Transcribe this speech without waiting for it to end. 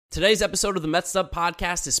Today's episode of the Mets Up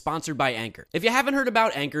Podcast is sponsored by Anchor. If you haven't heard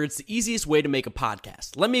about Anchor, it's the easiest way to make a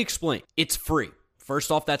podcast. Let me explain. It's free.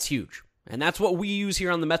 First off, that's huge. And that's what we use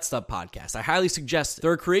here on the Mets Up Podcast. I highly suggest it.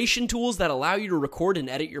 There are creation tools that allow you to record and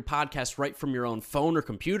edit your podcast right from your own phone or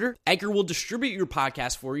computer. Anchor will distribute your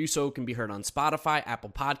podcast for you so it can be heard on Spotify,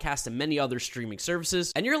 Apple Podcasts, and many other streaming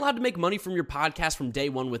services. And you're allowed to make money from your podcast from day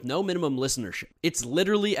one with no minimum listenership. It's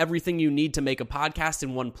literally everything you need to make a podcast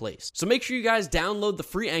in one place. So make sure you guys download the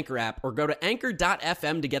free Anchor app or go to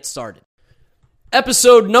anchor.fm to get started.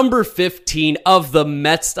 Episode number 15 of the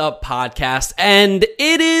Mets Up Podcast, and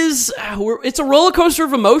it's a roller coaster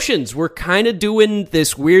of emotions. We're kind of doing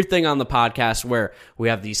this weird thing on the podcast where we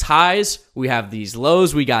have these highs, we have these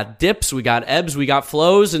lows, we got dips, we got ebbs, we got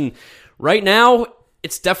flows, and right now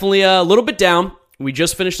it's definitely a little bit down. We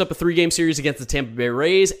just finished up a 3-game series against the Tampa Bay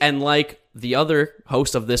Rays, and like the other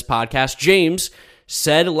host of this podcast, James,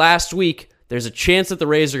 said last week, there's a chance that the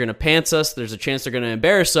Rays are going to pants us. There's a chance they're going to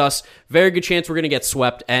embarrass us. Very good chance we're going to get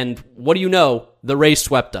swept. And what do you know? The Rays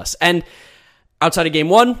swept us. And outside of game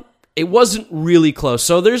one, it wasn't really close.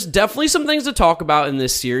 So there's definitely some things to talk about in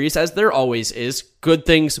this series, as there always is. Good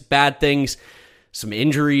things, bad things, some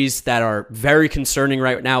injuries that are very concerning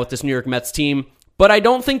right now with this New York Mets team. But I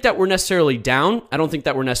don't think that we're necessarily down. I don't think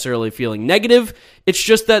that we're necessarily feeling negative. It's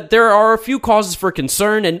just that there are a few causes for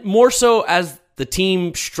concern, and more so as the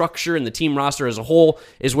team structure and the team roster as a whole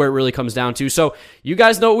is where it really comes down to. So you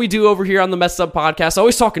guys know what we do over here on the Mets Up Podcast.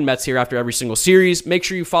 Always talking Mets here after every single series. Make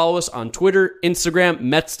sure you follow us on Twitter, Instagram,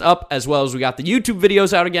 Mets Up, as well as we got the YouTube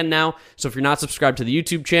videos out again now. So if you're not subscribed to the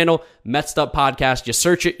YouTube channel, Mets Up Podcast, just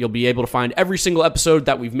search it. You'll be able to find every single episode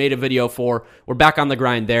that we've made a video for. We're back on the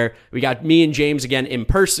grind there. We got me and James again in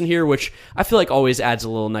person here, which I feel like always adds a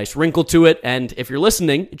little nice wrinkle to it. And if you're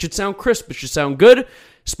listening, it should sound crisp. It should sound good.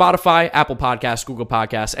 Spotify, Apple Podcasts, Google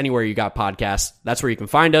Podcasts, anywhere you got podcasts, that's where you can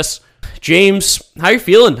find us. James, how you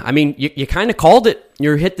feeling? I mean, you kind of called it.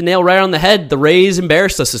 You hit the nail right on the head. The Rays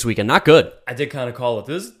embarrassed us this weekend. Not good. I did kind of call it.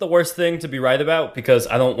 This is the worst thing to be right about because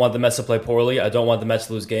I don't want the Mets to play poorly. I don't want the Mets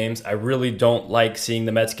to lose games. I really don't like seeing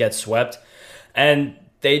the Mets get swept. And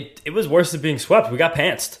it was worse than being swept. We got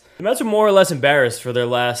pantsed. The Mets were more or less embarrassed for their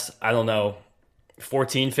last,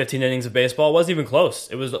 14, 15 innings of baseball. It wasn't even close.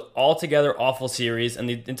 It was an altogether awful series, and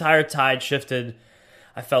the entire tide shifted,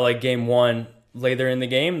 I felt like, game one later in the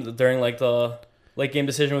game during the late game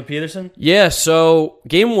decision with Peterson. Yeah, so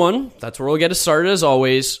game one, that's where we'll get it started as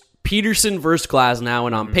always. Peterson versus Glasnow,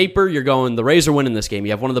 and on paper, you're going, the Rays are winning this game.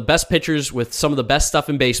 You have one of the best pitchers with some of the best stuff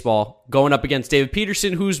in baseball going up against David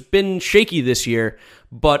Peterson, who's been shaky this year,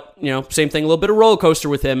 but, same thing, a little bit of roller coaster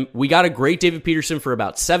with him. We got a great David Peterson for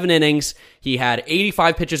about 7 innings. He had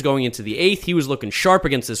 85 pitches going into the 8th. He was looking sharp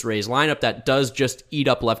against this Rays lineup that does just eat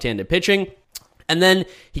up left-handed pitching. And then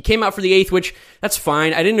he came out for the 8th, which, that's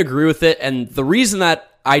fine. I didn't agree with it, and the reason that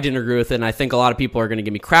I didn't agree with it, and I think a lot of people are going to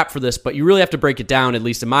give me crap for this, but you really have to break it down, at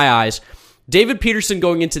least in my eyes. David Peterson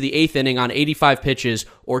going into the 8th inning on 85 pitches,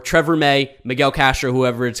 or Trevor May, Miguel Castro,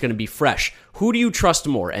 whoever it's going to be fresh. Who do you trust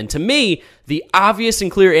more? And to me, the obvious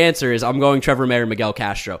and clear answer is I'm going Trevor May or Miguel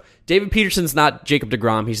Castro. David Peterson's not Jacob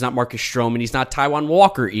deGrom. He's not Marcus Stroman. He's not Taijuan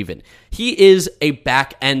Walker even. He is a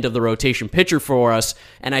back end of the rotation pitcher for us.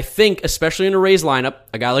 And I think, especially in a Rays lineup,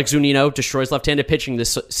 a guy like Zunino destroys left-handed pitching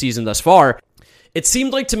this season thus far. It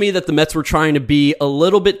seemed like to me that the Mets were trying to be a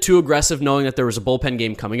little bit too aggressive, knowing that there was a bullpen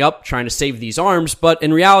game coming up, trying to save these arms. But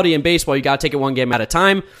in reality, in baseball, you got to take it one game at a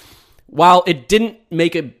time. While it didn't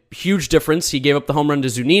make a huge difference, he gave up the home run to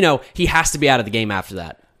Zunino, he has to be out of the game after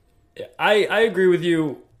that. I agree with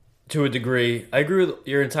you to a degree. I agree with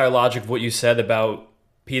your entire logic of what you said about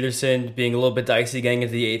Peterson being a little bit dicey getting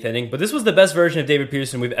into the 8th inning, but this was the best version of David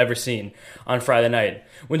Peterson we've ever seen on Friday night.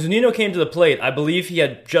 When Zunino came to the plate, I believe he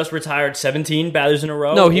had just retired 17 batters in a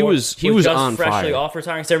row. No, he was just on freshly fire. off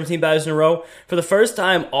retiring 17 batters in a row. For the first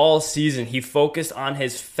time all season, he focused on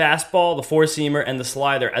his fastball, the four-seamer, and the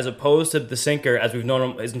slider, as opposed to the sinker, as we've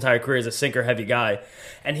known him his entire career as a sinker-heavy guy.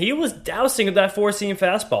 And he was dousing of that four-seam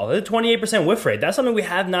fastball. That's a 28% whiff rate. That's something we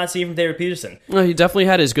have not seen from David Peterson. No, he definitely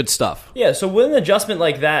had his good stuff. Yeah, so with an adjustment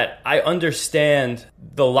like that, I understand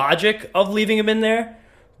the logic of leaving him in there,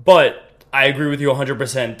 but I agree with you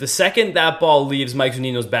 100%. The second that ball leaves Mike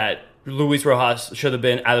Zunino's bat, Luis Rojas should have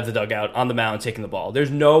been out of the dugout on the mound taking the ball.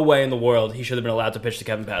 There's no way in the world he should have been allowed to pitch to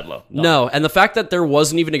Kevin Padlo. No, and the fact that there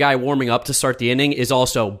wasn't even a guy warming up to start the inning is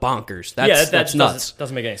also bonkers. That's nuts.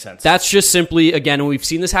 Doesn't make any sense. That's just simply, again, we've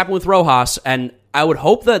seen this happen with Rojas, and I would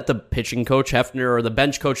hope that the pitching coach, Hefner, or the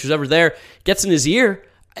bench coach, who's ever there, gets in his ear.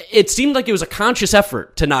 It seemed like it was a conscious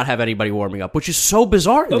effort to not have anybody warming up, which is so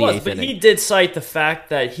bizarre in the eighth inning. But he did cite the fact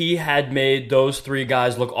that he had made those 3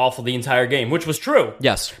 guys look awful the entire game, which was true.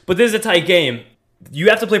 Yes. But this is a tight game. You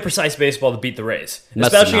have to play precise baseball to beat the Rays,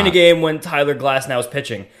 That's especially in a not. game when Tyler Glasnow is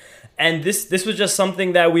pitching. And this was just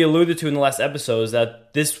something that we alluded to in the last episodes,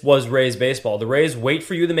 that this was Rays baseball. The Rays wait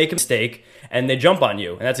for you to make a mistake, and they jump on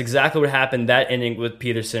you. And that's exactly what happened that inning with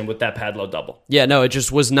Peterson with that Padlo double. Yeah, no, it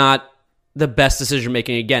just was not the best decision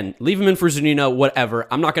making. Again, leave him in for Zunino, whatever.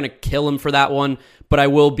 I'm not going to kill him for that one, but I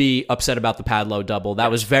will be upset about the Padlo double. That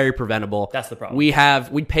was very preventable. That's the problem.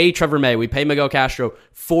 We pay Trevor May, we pay Miguel Castro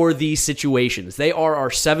for these situations. They are our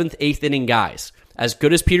 7th, 8th inning guys. As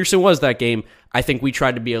good as Peterson was that game, I think we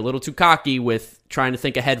tried to be a little too cocky with trying to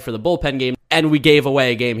think ahead for the bullpen game, and we gave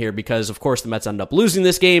away a game here because, of course, the Mets ended up losing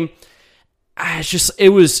this game.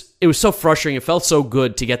 It was so frustrating. It felt so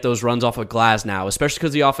good to get those runs off of Glasnow, especially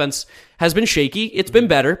because the offense has been shaky. It's been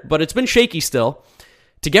better, but it's been shaky still.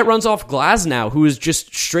 To get runs off Glasnow, who is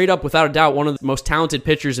just straight up, without a doubt, one of the most talented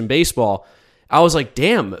pitchers in baseball, I was like,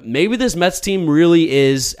 damn, maybe this Mets team really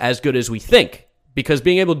is as good as we think. Because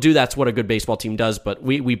being able to do that's what a good baseball team does, but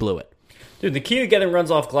we blew it. Dude, the key to getting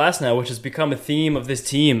runs off Glasnow, which has become a theme of this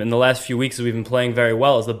team in the last few weeks that we've been playing very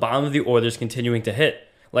well, is the bottom of the order is continuing to hit.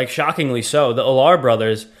 Like, shockingly so. The Alar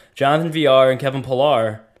brothers, Jonathan Villar and Kevin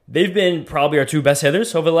Pillar, they've been probably our 2 best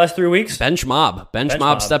hitters over the last 3 weeks. Bench mob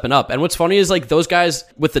stepping up. And what's funny is, like, those guys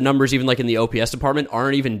with the numbers, even like in the OPS department,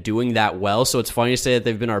 aren't even doing that well. So it's funny to say that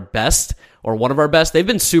they've been our best or one of our best. They've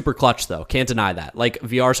been super clutch, though. Can't deny that. Like,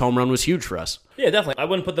 VR's home run was huge for us. Yeah, definitely. I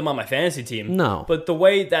wouldn't put them on my fantasy team. No. But the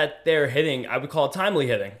way that they're hitting, I would call it timely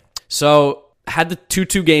hitting. So had the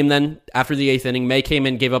 2-2 game then after the 8th inning. May came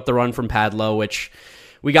in, gave up the run from Padlo, which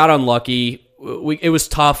we got unlucky. It was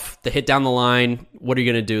tough. The hit down the line. What are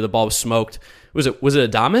you going to do? The ball was smoked. Was it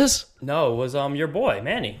Adames? No, it was your boy,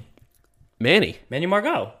 Manny Manny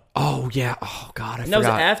Margot. Oh, yeah. Oh, God, I And that was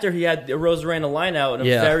forgot. after he had Rosarena line out and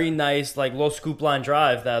a very nice, like, low scoop line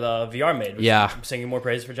drive that VR made. Which I'm singing more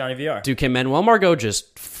praise for Johnny VR. Dude, can Manuel Margot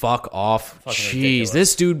just fuck off? Fucking Jeez, ridiculous.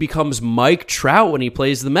 this dude becomes Mike Trout when he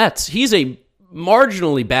plays the Mets. He's a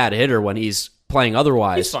marginally bad hitter when he's playing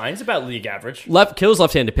otherwise. He's fine. It's about league average. Kills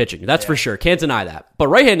left-handed pitching. That's for sure. Can't deny that. But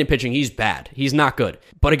right-handed pitching, he's bad. He's not good.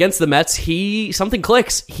 But against the Mets, something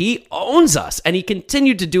clicks. He owns us, and he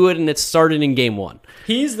continued to do it, and it started in Game 1.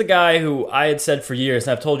 He's the guy who I had said for years,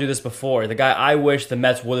 and I've told you this before, the guy I wish the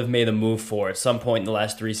Mets would have made a move for at some point in the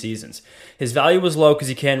last 3 seasons. His value was low because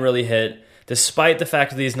he can't really hit. Despite the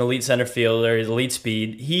fact that he's an elite center fielder, he's elite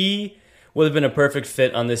speed, he would have been a perfect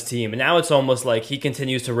fit on this team. And now it's almost like he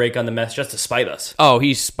continues to rake on the Mets just to spite us. Oh,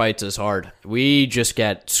 he spites us hard. We just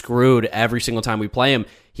get screwed every single time we play him.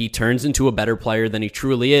 He turns into a better player than he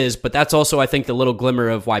truly is, but that's also, I think, the little glimmer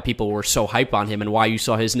of why people were so hype on him and why you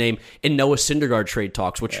saw his name in Noah Syndergaard trade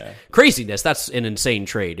talks, which, craziness, that's an insane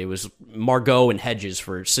trade. It was Margot and Hedges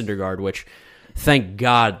for Syndergaard, which, thank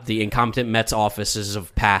God, the incompetent Mets offices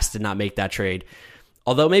of past did not make that trade.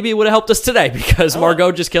 Although maybe it would have helped us today because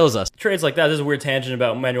Margot just kills us. Trades like that, this is a weird tangent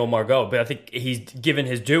about Manuel Margot, but I think he's given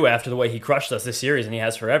his due after the way he crushed us this series, and he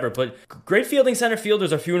has forever. But great fielding center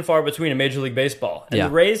fielders are few and far between in Major League Baseball. And the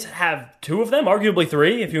Rays have 2 of them, arguably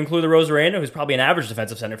 3, if you include the Rosarena, who's probably an average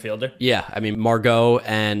defensive center fielder. Yeah, I mean, Margot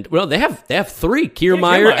and, well, they have 3,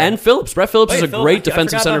 Kiermaier and Phillips. Brett Phillips is a great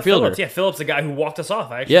defensive center fielder. Phillips. Yeah, Phillips, the guy who walked us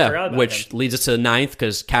off. I actually forgot about which him. leads us to the 9th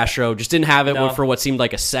because Castro just didn't have it for what seemed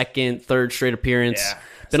like a second, third straight appearance. Yeah.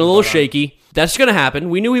 Been a little shaky. That's going to happen.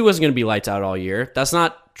 We knew he wasn't going to be lights out all year. That's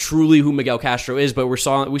not truly who Miguel Castro is, but we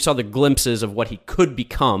saw the glimpses of what he could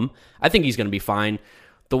become. I think he's going to be fine.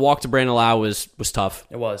 The walk to Brandon Lau was tough.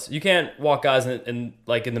 It was. You can't walk guys in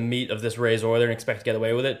the meat of this Rays order and expect to get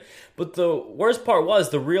away with it. But the worst part was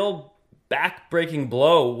the real back-breaking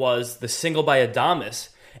blow was the single by Adames.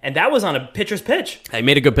 And that was on a pitcher's pitch. He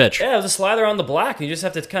made a good pitch. Yeah, it was a slider on the black. You just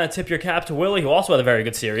have to kind of tip your cap to Willie, who also had a very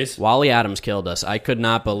good series. Wally Adams killed us. I could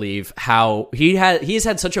not believe how he's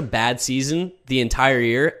had such a bad season the entire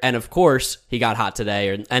year, and of course, he got hot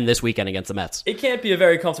today and this weekend against the Mets. It can't be a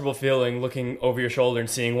very comfortable feeling looking over your shoulder and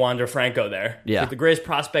seeing Wander Franco there. Yeah. With the greatest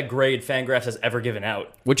prospect grade Fangraphs has ever given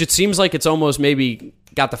out. Which it seems like it's almost maybe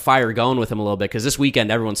got the fire going with him a little bit, because this weekend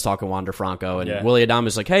everyone's talking Wander Franco, and Willie Adames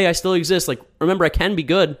is like, hey, I still exist. Like, remember, I can be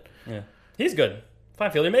good. Yeah, he's good.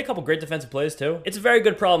 Fine fielder. He made a couple great defensive plays, too. It's a very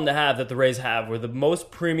good problem to have that the Rays have, where the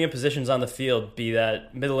most premium positions on the field, be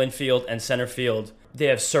that middle infield and center field, they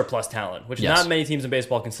have surplus talent, which not many teams in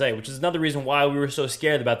baseball can say, which is another reason why we were so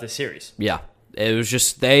scared about this series. Yeah. It was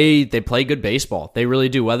just they play good baseball. They really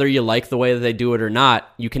do. Whether you like the way that they do it or not,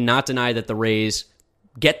 you cannot deny that the Rays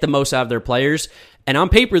get the most out of their players. And on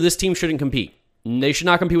paper, this team shouldn't compete. They should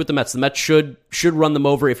not compete with the Mets. The Mets should run them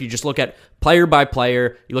over if you just look at player by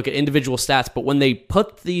player, you look at individual stats. But when they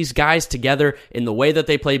put these guys together in the way that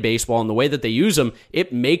they play baseball and the way that they use them,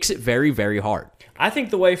 it makes it very, very hard. I think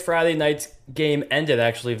the way Friday night's game ended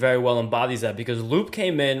actually very well embodies that, because Loop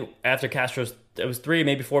came in after Castro's, it was 3,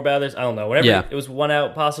 maybe 4 batters, I don't know, whatever. It was 1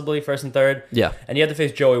 out possibly, first and third. Yeah. And he had to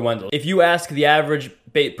face Joey Wendell. If you ask the average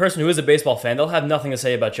person who is a baseball fan, they'll have nothing to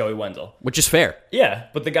say about Joey Wendell. Which is fair. Yeah,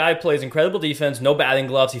 but the guy plays incredible defense, no batting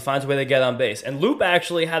gloves, he finds a way to get on base. And Loop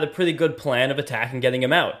actually had a pretty good plan of attack and getting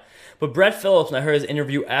him out. But Brett Phillips, and I heard his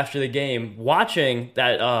interview after the game, watching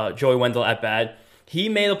that Joey Wendell at bat, he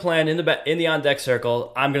made a plan in the on-deck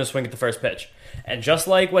circle, I'm going to swing at the first pitch. And just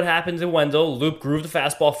like what happened to Wendell, Loop grooved the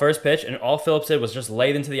fastball first pitch, and all Phillips did was just lay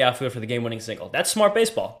it into the outfield for the game-winning single. That's smart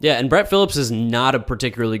baseball. Yeah, and Brett Phillips is not a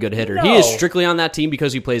particularly good hitter. No. He is strictly on that team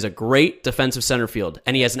because he plays a great defensive center field,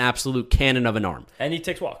 and he has an absolute cannon of an arm. And he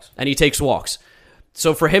takes walks.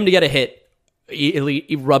 So for him to get a hit,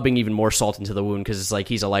 rubbing even more salt into the wound, because it's like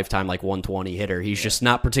he's a lifetime 120 hitter. He's just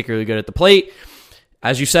not particularly good at the plate.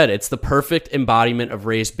 As you said, it's the perfect embodiment of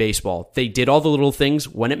Rays baseball. They did all the little things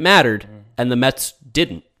when it mattered, and the Mets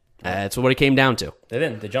didn't. That's what it came down to. They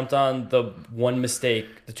didn't. They jumped on the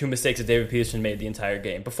 2 mistakes that David Peterson made the entire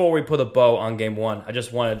game. Before we put a bow on Game 1, I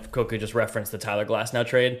just wanted to quickly just reference the Tyler Glasnow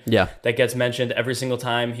trade. Yeah. That gets mentioned every single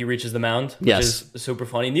time he reaches the mound, which Yes. is super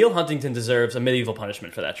funny. Neil Huntington deserves a medieval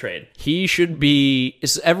punishment for that trade. He should be...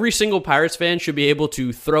 Every single Pirates fan should be able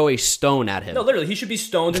to throw a stone at him. No, literally, he should be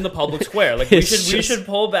stoned in the public square. Like we should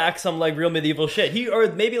pull back some real medieval shit. Or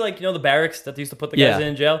maybe the barracks that they used to put the guys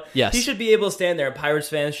in jail. Yes. He should be able to stand there, and Pirates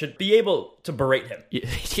fans should be able to berate him.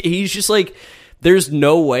 He's just there's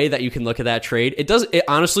no way that you can look at that trade.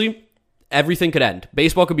 Honestly, everything could end.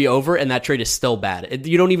 Baseball could be over, and that trade is still bad.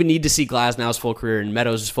 You don't even need to see Glasnow's full career and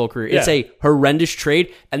Meadows' full career. It's a horrendous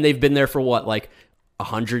trade, and they've been there for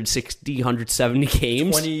 160, 170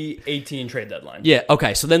 games? 2018 trade deadline. Yeah,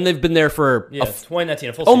 okay. So then they've been there for 2019,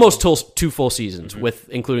 a full almost season. 2 full seasons, with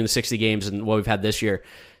including the 60 games and what we've had this year.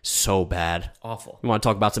 So bad. Awful. You want to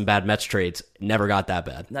talk about some bad Mets trades? Never got that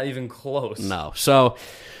bad. Not even close. No. So,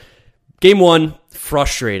 Game 1,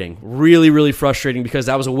 frustrating. Really, really frustrating, because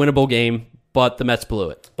that was a winnable game, but the Mets blew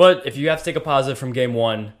it. But if you have to take a positive from Game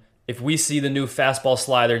 1, if we see the new fastball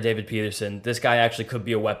slider, David Peterson, this guy actually could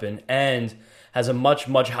be a weapon and has a much,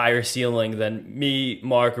 much higher ceiling than me,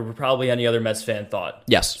 Mark, or probably any other Mets fan thought.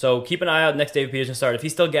 Yes. So keep an eye out next David Peterson start. If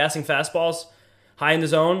he's still gassing fastballs high in the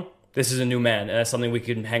zone, this is a new man, and that's something we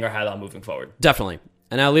can hang our hat on moving forward. Definitely.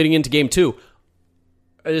 And now leading into Game 2,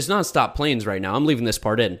 it's non-stop planes right now. I'm leaving this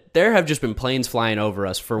part in. There have just been planes flying over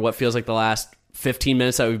us for what feels like the last 15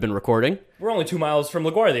 minutes that we've been recording. We're only 2 miles from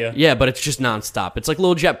LaGuardia. Yeah, but it's just non-stop. It's like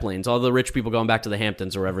little jet planes, all the rich people going back to the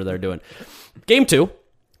Hamptons or wherever they're doing. Game 2,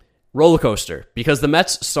 roller coaster, because the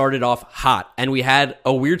Mets started off hot, and we had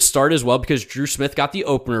a weird start as well because Drew Smith got the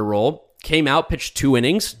opener role, came out, pitched 2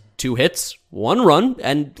 innings, 2 hits, 1 run,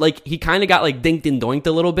 and he kind of got dinked and doinked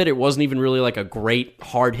a little bit. It wasn't even really a great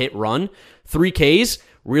hard hit run. 3 Ks,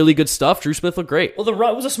 really good stuff. Drew Smith looked great. Well, the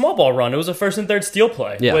run was a small ball run. It was a first and third steal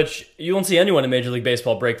play, which you don't see anyone in Major League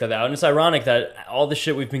Baseball break that out. And it's ironic that all the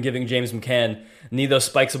shit we've been giving James McCann, Nido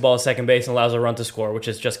spikes a ball at second base and allows a run to score, which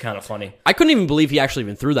is just kind of funny. I couldn't even believe he actually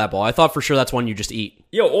even threw that ball. I thought for sure that's one you just eat.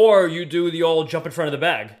 Or you do the old jump in front of the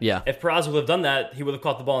bag. Yeah. If Peraza would have done that, he would have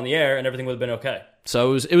caught the ball in the air and everything would have been okay.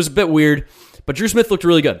 So it was a bit weird, but Drew Smith looked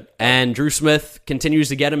really good. And Drew Smith continues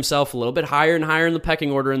to get himself a little bit higher and higher in the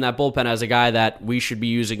pecking order in that bullpen as a guy that we should be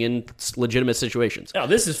using in legitimate situations. Now,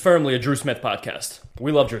 this is firmly a Drew Smith podcast.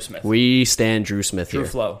 We love Drew Smith. We stand Drew Smith here. Drew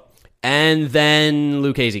Flow. And then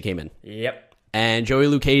Lucchesi came in. Yep. And Joey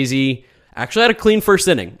Lucchesi actually had a clean first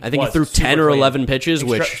inning. I think he threw 10 or 11 pitches,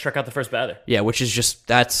 which struck out the first batter. Yeah, which is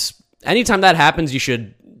just, anytime that happens,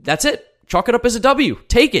 that's it. Chalk it up as a W.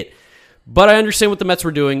 Take it. But I understand what the Mets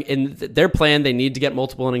were doing. In their plan, they need to get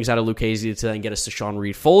multiple innings out of Lucchesi to then get us to Sean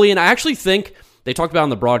Reed Foley. And I actually think, they talked about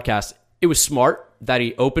on the broadcast, it was smart that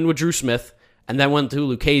he opened with Drew Smith and then went to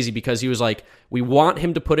Lucchesi because he was like, we want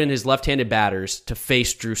him to put in his left-handed batters to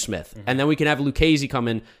face Drew Smith. Mm-hmm. And then we can have Lucchesi come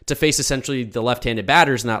in to face essentially the left-handed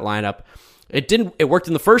batters in that lineup. It worked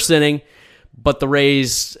in the first inning, but the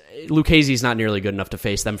Rays, Lucchesi's not nearly good enough to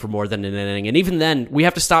face them for more than an inning. And even then, we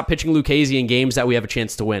have to stop pitching Lucchesi in games that we have a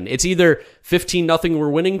chance to win. It's either 15-0 we're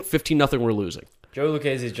winning, 15-0 we're losing. Joey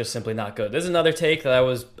Lucchesi is just simply not good. There's another take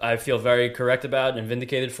that I feel very correct about and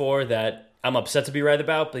vindicated for that I'm upset to be right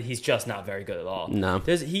about, but he's just not very good at all. No.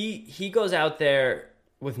 He goes out there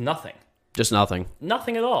with nothing. Just nothing.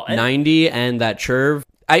 Nothing at all. 90 and that curve.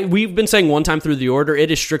 We've been saying one time through the order, it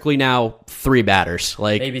is strictly now 3 batters.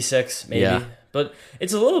 Maybe 6, maybe. Yeah. But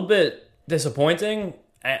it's a little bit disappointing.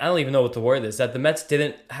 I don't even know what the word is, that the Mets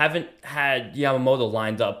haven't had Yamamoto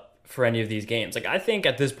lined up for any of these games. Like, I think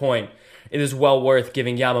at this point, it is well worth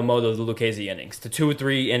giving Yamamoto the Lucchesi innings, the 2 or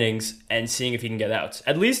 3 innings, and seeing if he can get outs.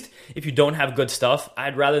 At least, if you don't have good stuff,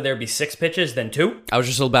 I'd rather there be 6 pitches than 2. I was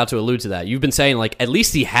just about to allude to that. You've been saying, like, at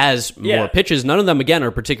least he has more pitches. None of them, again,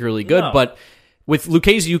 are particularly good, but with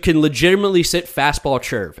Lucchesi, you can legitimately sit fastball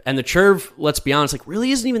curve. And the curve, let's be honest, like,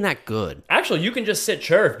 really isn't even that good. Actually, you can just sit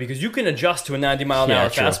curve because you can adjust to a 90-mile-an-hour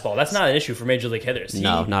fastball. That's not an issue for Major League hitters.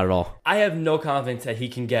 No, not at all. I have no confidence that he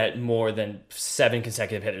can get more than 7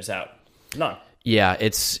 consecutive hitters out. None. Yeah,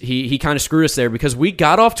 he kind of screwed us there because we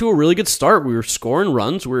got off to a really good start. We were scoring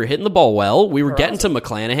runs. We were hitting the ball well. We were getting to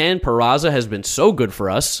McClanahan. Peraza has been so good for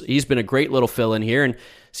us. He's been a great little fill-in here, and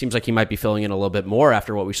seems like he might be filling in a little bit more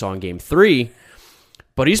after what we saw in Game 3.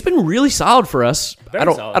 But he's been really solid for us. I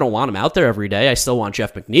don't want him out there every day. I still want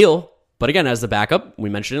Jeff McNeil. But again, as the backup, we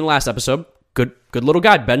mentioned in the last episode, good little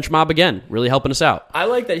guy. Bench mob again, really helping us out. I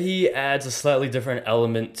like that he adds a slightly different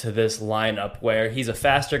element to this lineup where he's a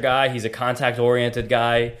faster guy, he's a contact-oriented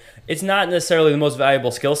guy. It's not necessarily the most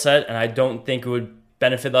valuable skill set, and I don't think it would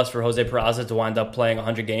benefit us for Jose Peraza to wind up playing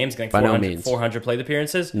 100 games, getting 400 plate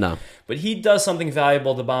appearances. No. But he does something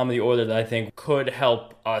valuable at the bottom of the order that I think could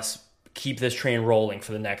help us keep this train rolling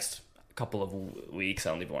for the next couple of weeks. I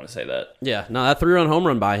don't even want to say that. Yeah, no, that 3-run home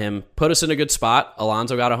run by him put us in a good spot.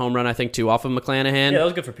 Alonso got a home run, I think, too, off of McClanahan. Yeah, that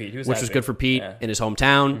was good for Pete. Which was good for Pete in his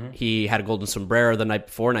hometown. Mm-hmm. He had a golden sombrero the night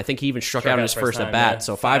before, and I think he even struck out in his first at bat.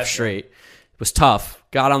 So 5 straight. It was tough.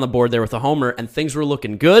 Got on the board there with a homer, and things were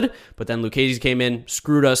looking good. But then Lucchesi came in,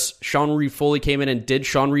 screwed us. Sean Reed-Foley came in and did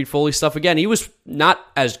Sean Reed-Foley stuff again. He was not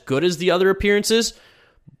as good as the other appearances,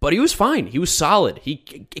 but he was fine. He was solid. He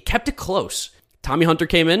kept it close. Tommy Hunter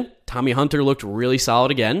came in. Tommy Hunter looked really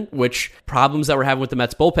solid again, which problems that we're having with the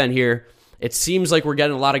Mets bullpen here, it seems like we're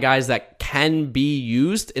getting a lot of guys that can be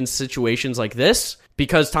used in situations like this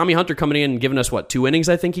because Tommy Hunter coming in and giving us, 2 innings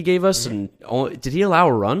I think he gave us, and did he allow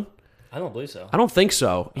a run? I don't believe so. I don't think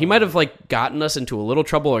so. He might have gotten us into a little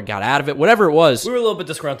trouble or got out of it, whatever it was. We were a little bit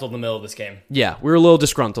disgruntled in the middle of this game. Yeah, we were a little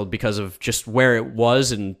disgruntled because of just where it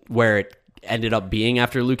was and where it ended up being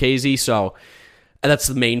after Lucchesi, so that's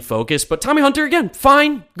the main focus. But Tommy Hunter, again,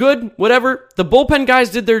 fine, good, whatever. The bullpen guys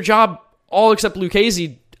did their job, all except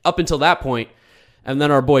Lucchesi, up until that point. And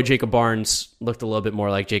then our boy Jacob Barnes looked a little bit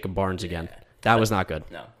more like Jacob Barnes again. That was not good.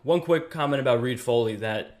 No. One quick comment about Reed-Foley,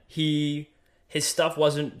 that his stuff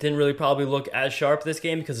didn't really probably look as sharp this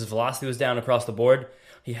game because his velocity was down across the board.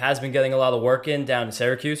 He has been getting a lot of work in down in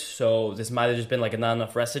Syracuse, so this might have just been a not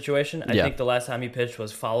enough rest situation. I think the last time he pitched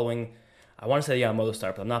was following, I want to say Yamamoto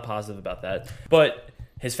start, but I'm not positive about that. But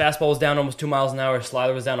his fastball was down almost 2 miles an hour. His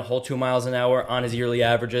slider was down a whole 2 miles an hour on his yearly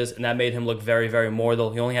averages, and that made him look very, very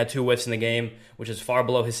mortal. He only had 2 whiffs in the game, which is far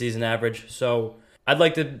below his season average. So I'd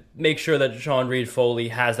like to make sure that Sean Reed-Foley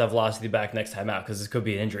has that velocity back next time out because this could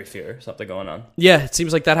be an injury fear or something going on. Yeah, it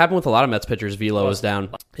seems like that happened with a lot of Mets pitchers. Velo was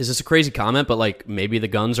down. Is this a crazy comment, but maybe the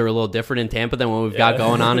guns are a little different in Tampa than what we've got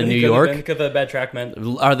going on in New York? Because of the bad track, man.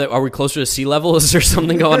 Are we closer to sea level? Is there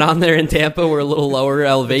something going on there in Tampa? We're a little lower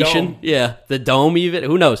elevation. The dome even.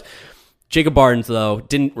 Who knows? Jacob Barnes, though,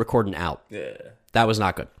 didn't record an out. Yeah. That was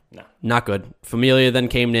not good. No. Not good. Familia then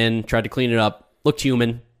came in, tried to clean it up, looked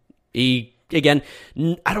human. Again,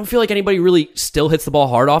 I don't feel like anybody really still hits the ball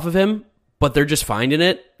hard off of him, but they're just finding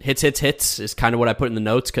it. Hits is kind of what I put in the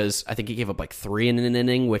notes because I think he gave up 3 in an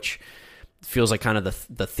inning, which feels like kind of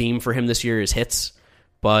the theme for him this year is hits.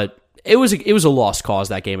 But it was a lost cause,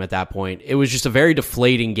 that game at that point. It was just a very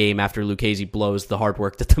deflating game after Lucchesi blows the hard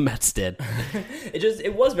work that the Mets did.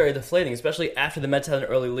 It was very deflating, especially after the Mets had an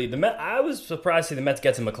early lead. I was surprised to see the Mets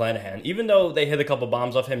get to McClanahan. Even though they hit a couple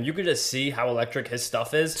bombs off him, you could just see how electric his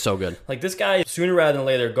stuff is. So good. This guy, sooner rather than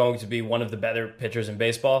later, going to be one of the better pitchers in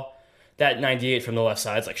baseball. That 98 from the left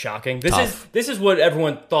side is shocking. This is what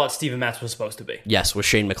everyone thought Steven Matz was supposed to be. Yes, with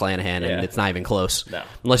Shane McClanahan, and it's not even close. No.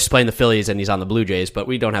 Unless he's playing the Phillies and he's on the Blue Jays, but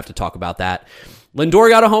we don't have to talk about that. Lindor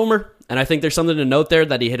got a homer, and I think there's something to note there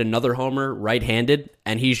that he hit another homer right-handed,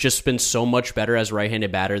 and he's just been so much better as a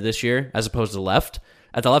right-handed batter this year as opposed to the left.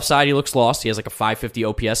 At the left side, he looks lost. He has a 550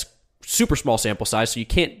 OPS, super small sample size, so you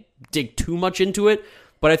can't dig too much into it.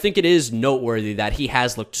 But I think it is noteworthy that he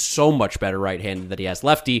has looked so much better right-handed than he has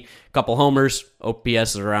lefty. A couple homers,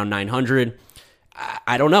 OPS is around 900.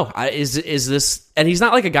 I don't know. Is this... And he's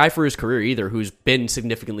not a guy for his career either who's been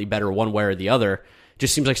significantly better one way or the other.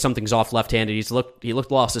 Just seems like something's off left-handed. He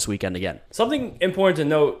looked lost this weekend again. Something important to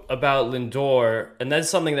note about Lindor, and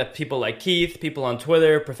that's something that people like Keith, people on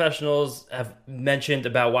Twitter, professionals have mentioned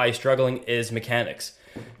about why he's struggling, is mechanics.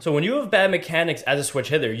 So when you have bad mechanics as a switch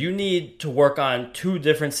hitter, you need to work on two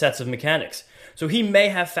different sets of mechanics. So he may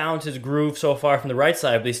have found his groove so far from the right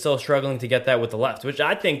side, but he's still struggling to get that with the left, which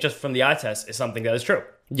I think just from the eye test is something that is true.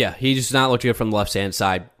 Yeah, he's not looked good from the left-hand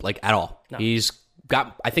side, like, at all. No. He's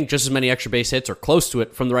got, I think, just as many extra base hits or close to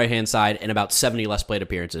it from the right-hand side and about 70 less plate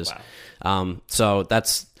appearances. Wow. So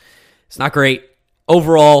it's not great.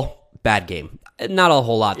 Overall, bad game. Not a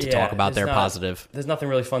whole lot to talk about there, positive. There's nothing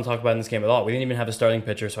really fun to talk about in this game at all. We didn't even have a starting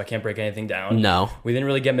pitcher, so I can't break anything down. No. We didn't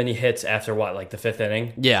really get many hits after, the fifth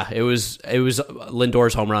inning? Yeah, it was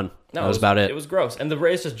Lindor's home run. That was about it. It was gross. And the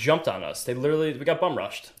Rays just jumped on us. We got bum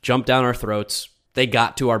rushed. Jumped down our throats. They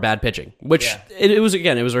got to our bad pitching, which it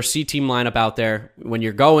was our C team lineup out there. When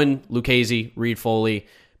you're going Lucchesi, Reed Foley,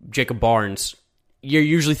 Jacob Barnes, you're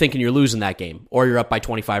usually thinking you're losing that game or you're up by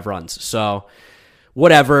 25 runs. So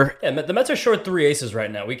whatever. Yeah, the Mets are short 3 aces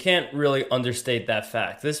right now. We can't really understate that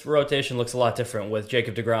fact. This rotation looks a lot different with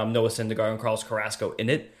Jacob deGrom, Noah Syndergaard, and Carlos Carrasco in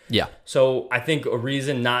it. Yeah. So I think a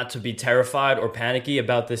reason not to be terrified or panicky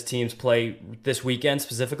about this team's play this weekend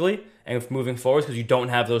specifically and moving forward because you don't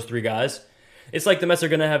have those 3 guys. It's like the Mets are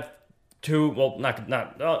going to have 2, well, not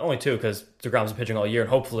only 2 because deGrom's been pitching all year and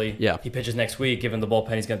hopefully he pitches next week given the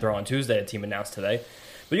bullpen he's going to throw on Tuesday, a team announced today.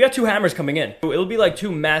 But you got 2 hammers coming in. It'll be like 2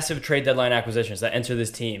 massive trade deadline acquisitions that enter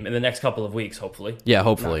this team in the next couple of weeks, hopefully. Yeah,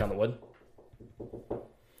 hopefully. Knock on the wood.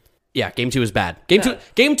 Yeah, game 2 is bad.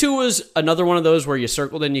 Game two was another one of those where you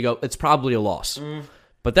circled and you go, it's probably a loss.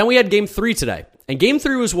 But then we had game 3 today. And game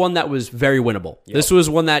 3 was one that was very winnable. Yep. This was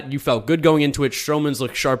one that you felt good going into it. Stroman's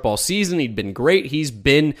looked sharp all season. He'd been great. He's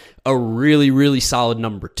been a really, really solid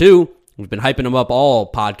number 2. We've been hyping him up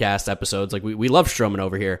all podcast episodes. Like we love Stroman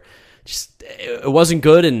over here. Just it wasn't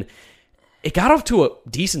good, and it got off to a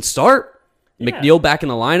decent start. Yeah. McNeil back in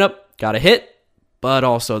the lineup, got a hit, but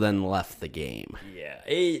also then left the game. Yeah,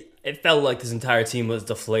 it felt like this entire team was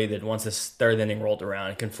deflated once this third inning rolled around,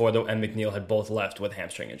 and Conforto and McNeil had both left with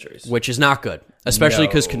hamstring injuries. Which is not good, especially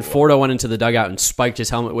because Conforto went into the dugout and spiked his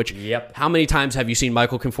helmet, which, how many times have you seen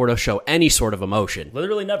Michael Conforto show any sort of emotion?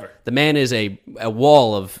 Literally never. The man is a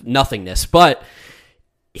wall of nothingness, but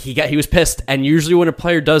he was pissed, and usually when a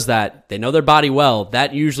player does that, they know their body well.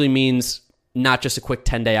 That usually means not just a quick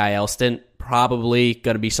 10-day IL stint, probably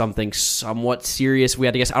going to be something somewhat serious. We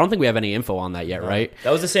had to guess. I don't think we have any info on that yet, right?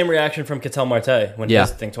 That was the same reaction from Ketel Marte when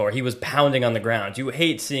his thing tore. He was pounding on the ground. You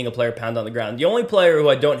hate seeing a player pound on the ground. The only player who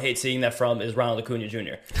I don't hate seeing that from is Ronald Acuna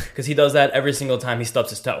Jr. because he does that every single time he stubs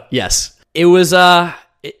his toe. Yes. It was down.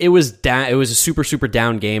 It was a super, super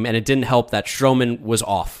down game, and it didn't help that Stroman was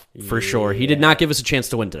off for sure. He did not give us a chance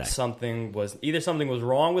to win today. Something was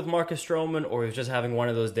wrong with Marcus Stroman, or he was just having one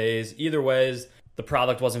of those days. Either ways, the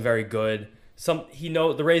product wasn't very good.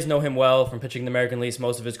 The Rays know him well from pitching the American League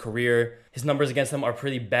most of his career. His numbers against them are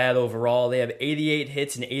pretty bad overall. They have 88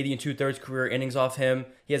 hits and 80 2/3 career innings off him.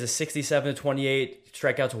 He has a 67-28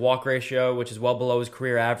 strikeout to walk ratio, which is well below his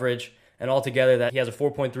career average. And altogether, that he has a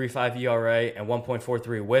 4.35 ERA and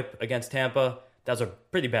 1.43 WHIP against Tampa. Those are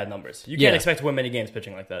pretty bad numbers. You can't expect to win many games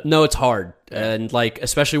pitching like that. No, it's hard. And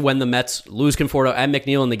especially when the Mets lose Conforto and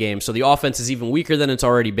McNeil in the game. So the offense is even weaker than it's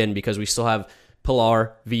already been because we still have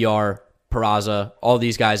Pilar, VR, Peraza, all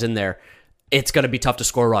these guys in there. It's going to be tough to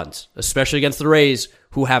score runs, especially against the Rays,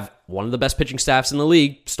 who have one of the best pitching staffs in the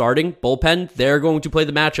league. Starting, bullpen, they're going to play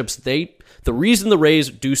the matchups. The reason the Rays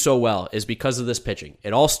do so well is because of this pitching.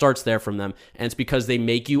 It all starts there from them, and it's because they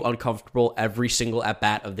make you uncomfortable every single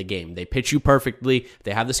at-bat of the game. They pitch you perfectly,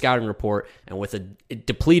 they have the scouting report, and with a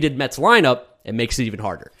depleted Mets lineup, it makes it even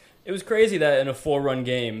harder. It was crazy that in a 4-run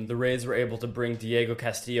game, the Rays were able to bring Diego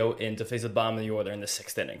Castillo in to face the bottom of the order in the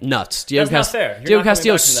 6th inning. Nuts. That's not fair. Diego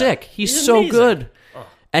Castillo's sick. He's so amazing. Good. Oh.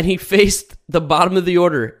 And he faced the bottom of the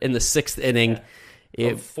order in the 6th inning. Yeah.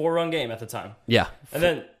 A 4-run game at the time. Yeah. And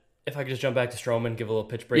then, if I could just jump back to Stroman, give a little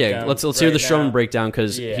pitch breakdown. Yeah, let's hear the Stroman breakdown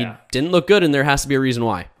because he didn't look good, and there has to be a reason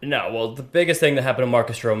why. No, well, the biggest thing that happened to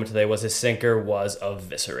Marcus Stroman today was his sinker was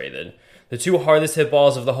eviscerated. The 2 hardest hit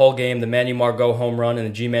balls of the whole game, the Manny Margot home run and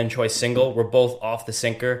the G-Man choice single, were both off the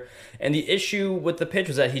sinker. And the issue with the pitch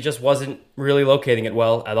was that he just wasn't really locating it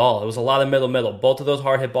well at all. It was a lot of middle. Both of those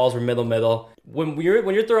hard hit balls were middle. When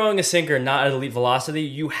you're throwing a sinker not at elite velocity,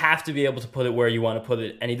 you have to be able to put it where you want to put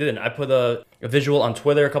it, and he didn't. I put a visual on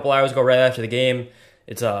Twitter a couple hours ago right after the game.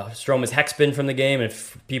 It's Stroman's hex spin from the game, and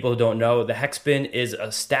for people who don't know, the hex spin is a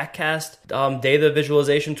StatCast data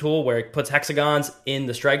visualization tool where it puts hexagons in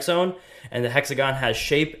the strike zone, and the hexagon has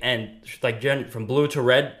shape and from blue to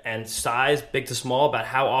red and size, big to small, about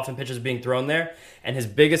how often pitches are being thrown there. And his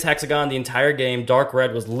biggest hexagon the entire game, dark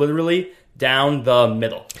red, was literally down the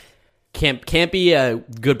middle. Can't be a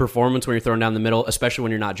good performance when you're throwing down the middle, especially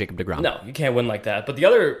when you're not Jacob deGrom. No, you can't win like that. But the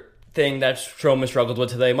other thing that Stroman struggled with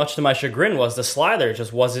today, much to my chagrin, was the slider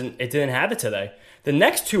just wasn't, it didn't have it today. The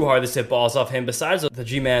next two hardest hit balls off him, besides the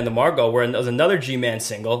G-Man and the Margot, where there was another G-Man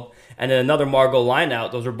single and then another Margot line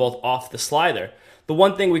out. Those were both off the slider. The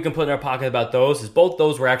one thing we can put in our pocket about those is both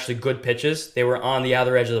those were actually good pitches. They were on the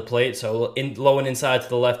outer edge of the plate, so low and inside to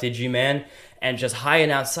the lefty G-Man, and just high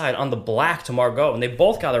and outside on the black to Margot, and they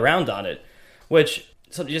both got around on it, which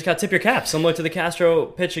so you just got to tip your cap, similar to the Castro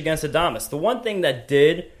pitch against Adames. The one thing that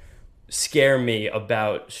did scare me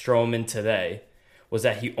about Stroman today was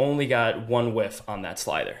that he only got one whiff on that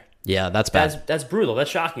slider. Yeah, that's bad. That's brutal. That's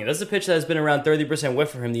shocking. That's a pitch that has been around 30%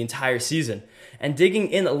 whiff for him the entire season. And digging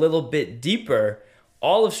in a little bit deeper,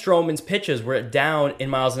 all of Stroman's pitches were down in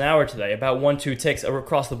miles an hour today, about 1-2 ticks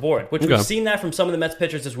across the board, which we've seen that from some of the Mets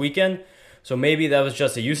pitchers this weekend. So maybe that was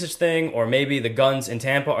just a usage thing, or maybe the guns in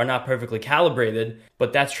Tampa are not perfectly calibrated,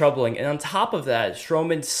 but that's troubling. And on top of that,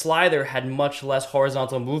 Stroman's slider had much less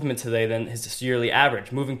horizontal movement today than his yearly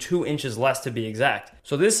average, moving 2 inches less to be exact.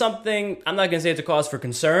 So this is something, I'm not going to say it's a cause for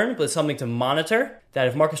concern, but it's something to monitor, that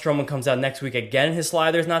if Marcus Stroman comes out next week again and his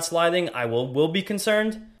slider is not sliding, I will be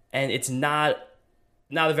concerned, and it's not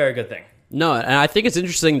a very good thing. No, and I think it's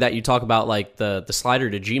interesting that you talk about like the slider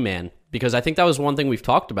to G-Man, because I think that was one thing we've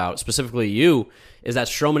talked about, specifically you, is that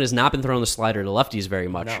Stroman has not been throwing the slider to lefties very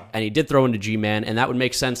much. No. And he did throw into G-Man, and that would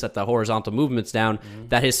make sense that the horizontal movement's down,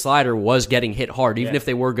 that his slider was getting hit hard, even if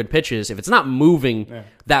they were good pitches. If it's not moving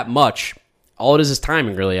that much, all it is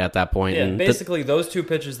timing really at that point. Yeah, and basically those two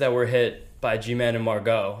pitches that were hit by G-Man and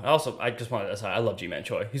Margot. I just wanted to say I love G-Man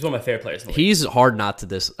Choi. He's one of my favorite players in the league. He's hard not to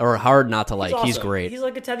like. Awesome. He's great. He's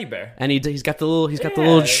like a teddy bear. And he's got the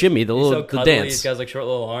little shimmy, the dance. He's got like short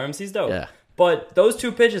little arms. He's dope. Yeah. But those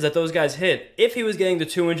two pitches that those guys hit, if he was getting the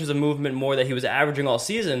 2 inches of movement more that he was averaging all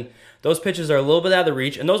season, those pitches are a little bit out of the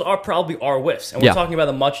reach, and those are probably our whiffs. And we're talking about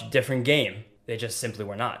a much different game. They just simply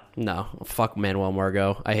were not. No. Fuck Manuel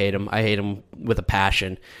Margot. I hate him. I hate him with a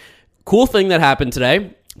passion. Cool thing that happened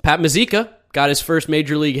today, Pat Mazeika got his first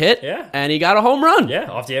major league hit, and he got a home run.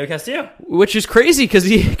 Yeah, off Diego Castillo. Which is crazy because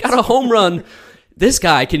he got a home run. This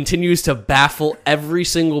guy continues to baffle every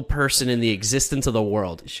single person in the existence of the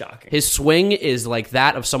world. Shocking. His swing is like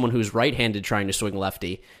that of someone who's right-handed trying to swing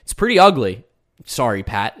lefty. It's pretty ugly. Sorry,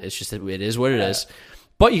 Pat. It's just, it is what it is.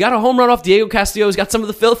 But you got a home run off Diego Castillo. He's got some of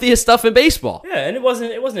the filthiest stuff in baseball. Yeah, and it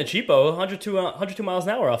wasn't a cheapo. 102 miles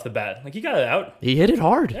an hour off the bat. Like, he got it out. He hit it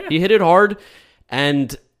hard. Yeah. He hit it hard,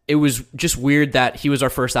 and it was just weird that he was our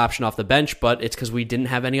first option off the bench, but it's because we didn't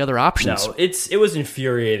have any other options. No, it was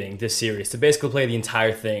infuriating this series to basically play the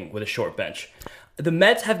entire thing with a short bench. The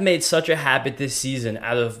Mets have made such a habit this season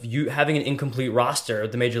out of you having an incomplete roster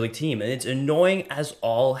of the Major League team, and it's annoying as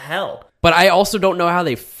all hell. But I also don't know how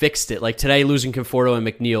they fixed it. Like today, losing Conforto and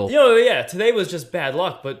McNeil. Today was just bad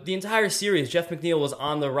luck. But the entire series, Jeff McNeil was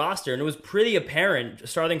on the roster, and it was pretty apparent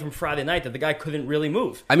starting from Friday night that the guy couldn't really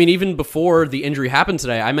move. I mean, even before the injury happened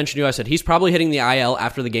today, I mentioned to you, I said, he's probably hitting the IL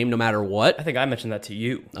after the game no matter what. I think I mentioned that to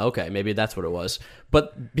you. Okay, maybe that's what it was.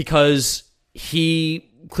 But because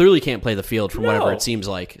he clearly can't play the field from whatever it seems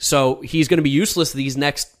like. So he's going to be useless these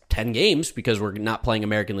next 10 games because we're not playing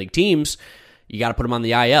American League teams. You got to put him on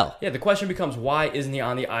the IL. Yeah, the question becomes, why isn't he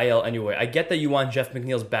on the IL anyway? I get that you want Jeff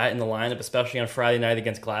McNeil's bat in the lineup, especially on Friday night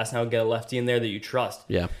against Glasnow, get a lefty in there that you trust.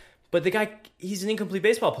 Yeah. But the guy, he's an incomplete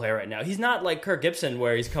baseball player right now. He's not like Kirk Gibson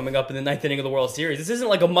where he's coming up in the ninth inning of the World Series. This isn't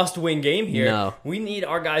like a must-win game here. No. We need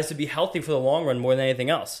our guys to be healthy for the long run more than anything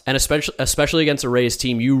else. And especially against a Rays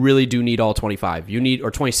team, you really do need all 25. You need,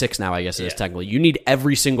 or 26 now, I guess it is technically. You need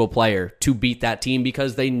every single player to beat that team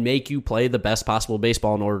because they make you play the best possible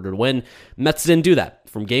baseball in order to win. Mets didn't do that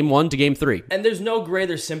from game 1 to game 3. And there's no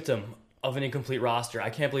greater symptom of an incomplete roster,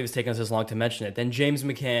 I can't believe it's taken us this long to mention it, than James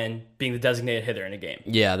McCann being the designated hitter in a game.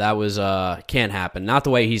 Yeah, that was, can't happen. Not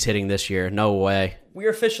the way he's hitting this year. No way. We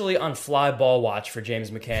are officially on fly ball watch for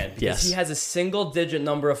James McCann because he has a single-digit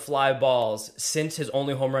number of fly balls since his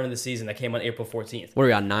only home run of the season that came on April 14th. What are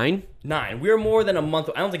we on, 9? 9. We are more than a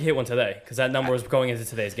month. I don't think he hit one today because that number was going into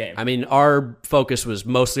today's game. I mean, our focus was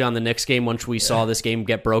mostly on the Knicks game once we saw this game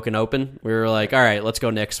get broken open. We were like, all right, let's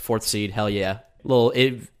go Knicks, 4th seed, hell yeah. Little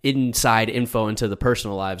inside info into the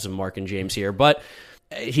personal lives of Mark and James here, but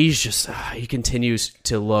he's just he continues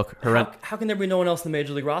to look horrendous. How can there be no one else in the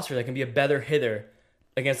Major League roster that can be a better hitter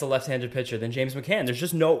against a left-handed pitcher than James McCann?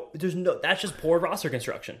 There's no that's just poor roster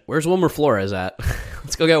construction. Where's Wilmer Flores at?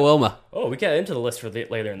 Let's go get Wilma. Oh, we get into the list for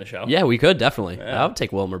later in the show. Yeah, we could definitely. I would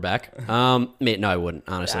take Wilmer back. No, I wouldn't.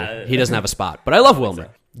 Honestly, he doesn't have a spot, but I love Wilmer.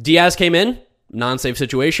 Diaz came in, non-save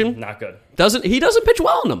situation. Not good. He doesn't pitch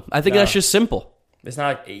well in them. I think that's just simple. It's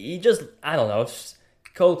not. He just. I don't know. It's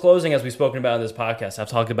cold closing, as we've spoken about in this podcast. I've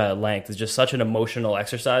talked about at length. It's just such an emotional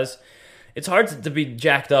exercise. It's hard to be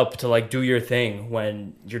jacked up to like do your thing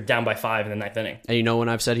when you're down by 5 in the ninth inning. And you know when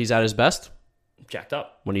I've said he's at his best? Jacked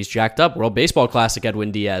up. When he's jacked up. World Baseball Classic,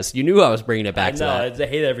 Edwin Diaz. You knew I was bringing it back to that. I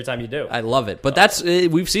hate it every time you do. I love it. But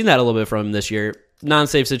we've seen that a little bit from him this year.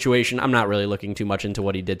 Non-safe situation. I'm not really looking too much into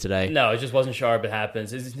what he did today. No, it just wasn't sharp. It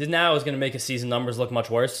happens. Now it's going to make his season numbers look much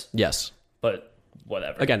worse. Yes. But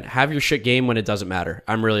whatever. Again, have your shit game when it doesn't matter.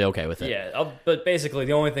 I'm really okay with it. Yeah, but basically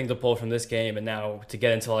the only thing to pull from this game, and now to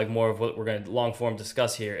get into like more of what we're going to long form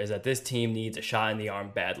discuss here, is that this team needs a shot in the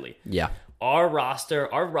arm badly. Yeah. Our roster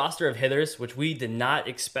of hitters, which we did not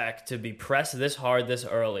expect to be pressed this hard this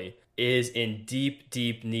early, is in deep,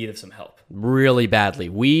 deep need of some help. Really badly.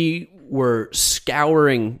 We were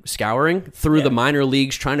scouring through the minor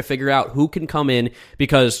leagues trying to figure out who can come in,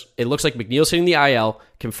 because it looks like McNeil's hitting the IL,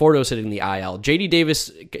 Conforto's hitting the IL. JD Davis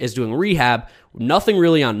is doing rehab. Nothing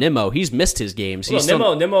really on Nimmo. He's missed his games.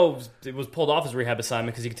 Nimmo was pulled off his rehab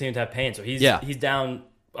assignment because he continued to have pain, so he's down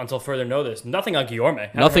until further notice. Nothing on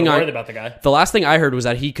Guillorme. Nothing worried about the guy. The last thing I heard was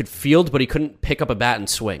that he could field, but he couldn't pick up a bat and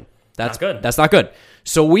swing. That's not good. That's not good.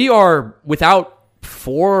 So we are without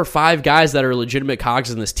 4 or 5 guys that are legitimate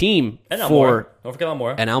cogs in this team. And Almora. Don't forget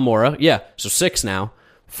Almora. And Almora. Yeah. So 6 now.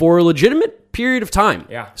 For a legitimate period of time.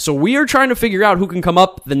 Yeah. So we are trying to figure out who can come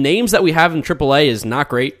up. The names that we have in AAA is not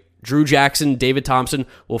great. Drew Jackson, David Thompson,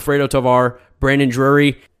 Wilfredo Tovar, Brandon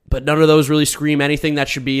Drury. But none of those really scream anything that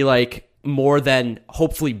should be like more than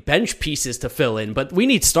hopefully bench pieces to fill in, but we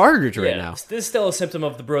need starters right now. This is still a symptom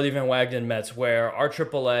of the Brody Van Wagenen Mets, where our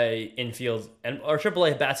AAA infield and our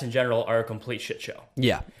AAA bats in general are a complete shit show.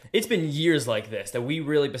 Yeah. It's been years like this that we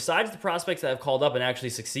really, besides the prospects that have called up and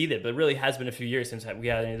actually succeeded, but it really has been a few years since we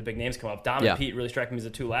had any of the big names come up. Dom and Pete really strike me as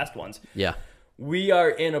the 2 last ones. Yeah. We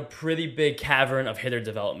are in a pretty big cavern of hitter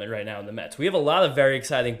development right now in the Mets. We have a lot of very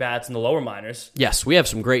exciting bats in the lower minors. Yes, we have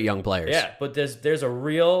some great young players. Yeah, but there's a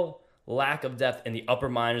real lack of depth in the upper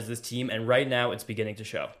minors of this team, and right now it's beginning to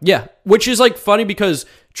show. Yeah, which is like funny because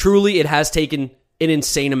truly it has taken an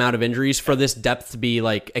insane amount of injuries for this depth to be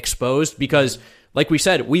like exposed, because like we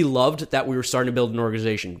said, we loved that we were starting to build an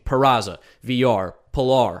organization. Peraza, VR,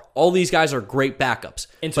 Pilar, all these guys are great backups.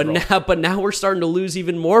 But now we're starting to lose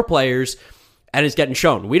even more players, and it's getting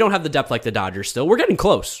shown. We don't have the depth like the Dodgers still. We're getting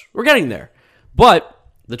close. We're getting there. But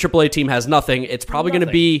the AAA team has nothing. It's probably going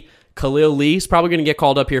to be Khalil Lee's probably going to get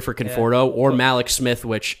called up here for Conforto or Malik Smith,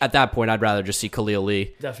 which at that point I'd rather just see Khalil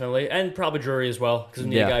Lee. Definitely. And probably Drury as well, because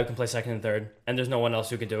we need a guy who can play second and third, and there's no one else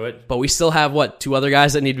who can do it. But we still have, 2 other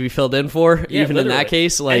guys that need to be filled in for, even literally. In that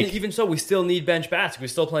case. And even so, we still need bench bats. We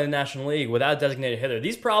still play in the National League without a designated hitter.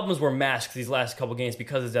 These problems were masked these last couple games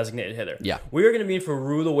because of the designated hitter. Yeah. We are going to be in for a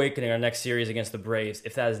rude awakening our next series against the Braves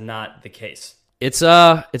if that is not the case. It's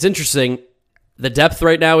interesting. The depth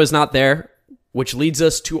right now is not there, which leads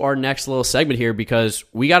us to our next little segment here, because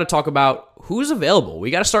we got to talk about who's available. We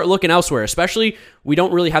got to start looking elsewhere, especially we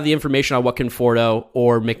don't really have the information on what Conforto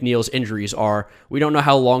or McNeil's injuries are. We don't know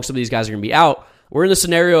how long some of these guys are going to be out. We're in the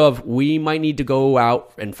scenario of we might need to go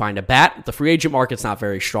out and find a bat. The free agent market's not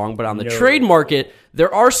very strong, but on the trade market,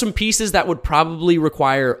 there are some pieces that would probably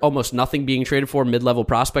require almost nothing being traded for, mid-level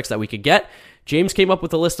prospects that we could get. James came up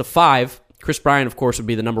with a list of 5. Chris Bryant, of course, would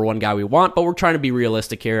be the number 1 guy we want, but we're trying to be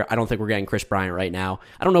realistic here. I don't think we're getting Chris Bryant right now.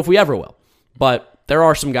 I don't know if we ever will, but there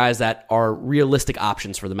are some guys that are realistic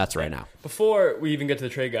options for the Mets right now. Before we even get to the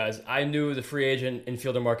trade guys, I knew the free agent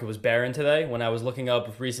infielder market was barren today when I was looking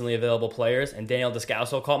up recently available players, and Daniel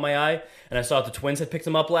Descalso caught my eye, and I saw that the Twins had picked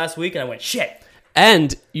him up last week, and I went, shit.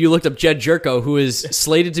 And you looked up Jed Jerko, who is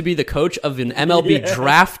slated to be the coach of an MLB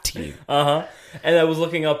draft team. And I was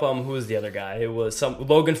looking up who was the other guy. It was some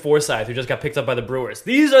Logan Forsythe, who just got picked up by the Brewers.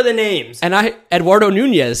 These are the names. And Eduardo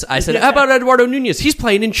Nunez. I said, how about Eduardo Nunez? He's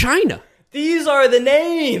playing in China. These are the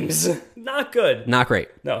names. Not good. Not great.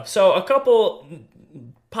 No. So a couple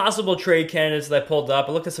possible trade candidates that I pulled up.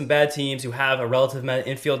 I looked at some bad teams who have a relative amount of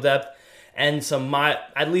infield depth and some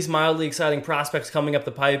at least mildly exciting prospects coming up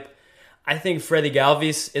the pipe. I think Freddie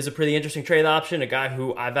Galvis is a pretty interesting trade option, a guy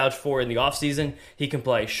who I vouched for in the offseason. He can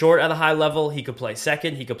play short at a high level. He could play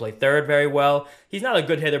second. He could play third very well. He's not a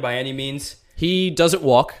good hitter by any means. He doesn't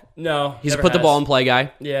walk. No. He's a put-the-ball-in-play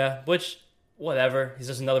guy. Yeah, which, whatever. He's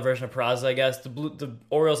just another version of Peraza, I guess. The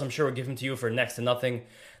Orioles, I'm sure, would give him to you for next to nothing.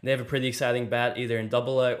 They have a pretty exciting bat, either in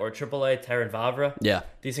AA or AAA, Terran Vavra. Yeah.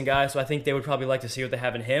 Decent guy, so I think they would probably like to see what they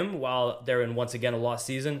have in him while they're in, once again, a lost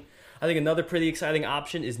season. I think another pretty exciting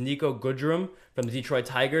option is Nico Goodrum from the Detroit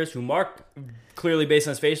Tigers, who Mark, clearly based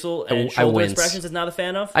on his facial and shoulder expressions, is not a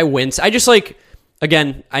fan of. I wince.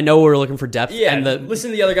 Again, I know we're looking for depth. Yeah, and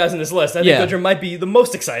listen to the other guys on this list. I think Goodrum might be the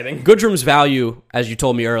most exciting. Goodrum's value, as you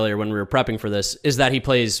told me earlier when we were prepping for this, is that he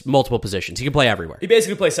plays multiple positions. He can play everywhere. He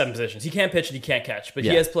basically plays 7 positions. He can't pitch and he can't catch, but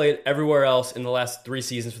he has played everywhere else in the last 3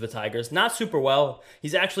 seasons for the Tigers. Not super well.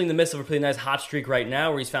 He's actually in the midst of a pretty nice hot streak right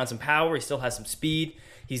now where he's found some power. He still has some speed.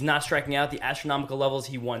 He's not striking out the astronomical levels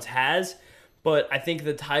he once has. But I think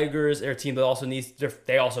the Tigers are a team that also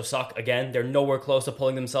they also suck again. They're nowhere close to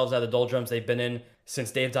pulling themselves out of the doldrums they've been in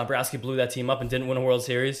since Dave Dombrowski blew that team up and didn't win a World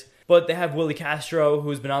Series. But they have Willie Castro,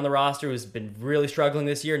 who's been on the roster, who's been really struggling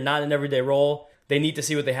this year, not an everyday role. They need to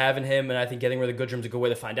see what they have in him, and I think getting rid of Goodrum's a good way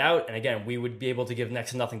to find out. And again, we would be able to give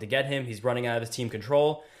next to nothing to get him. He's running out of his team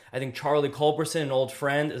control. I think Charlie Culberson, an old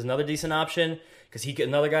friend, is another decent option because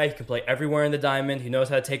another guy who can play everywhere in the diamond. He knows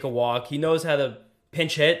how to take a walk. He knows how to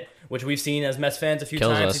pinch hit, which we've seen as Mets fans a few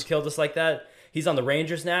times. He's killed us like that. He's on the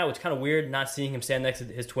Rangers now. It's kind of weird not seeing him stand next to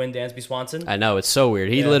his twin, Dansby Swanson. I know, it's so weird.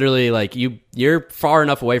 He literally, like, you're far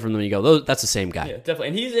enough away from them and you go, that's the same guy. Yeah, definitely.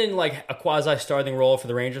 And he's in, like, a quasi-starting role for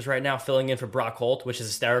the Rangers right now, filling in for Brock Holt, which is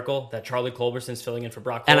hysterical that Charlie Culberson's filling in for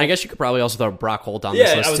Brock Holt. And I guess you could probably also throw Brock Holt on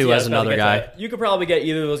this list, too, as another guy. You could probably get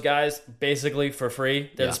either of those guys basically for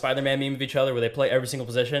free. They're the Spider-Man meme of each other where they play every single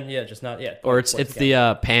position. Yeah, just not yet. Or it's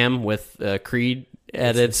the Pam with Creed,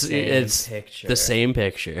 and it's the same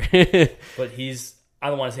picture. But I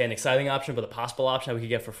don't want to say an exciting option, but a possible option that we could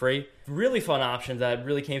get for free. Really fun option that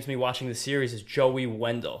really came to me watching the series is Joey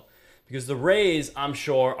Wendell. Because the Rays, I'm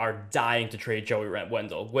sure, are dying to trade Joey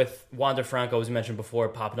Wendell. With Wander Franco, as you mentioned before,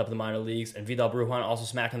 popping up in the minor leagues, and Vidal Brujan also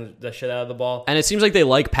smacking the shit out of the ball. And it seems like they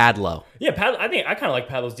like Padlo. Yeah, I kind of like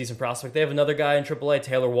Padlo's decent prospect. They have another guy in AAA,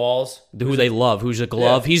 Taylor Walls. Who they love, who's a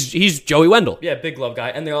glove. Yeah. He's Joey Wendell. Yeah, big glove guy.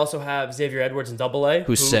 And they also have Xavier Edwards in AA.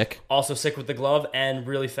 Who's sick. Also sick with the glove and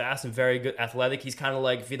really fast and very good athletic. He's kind of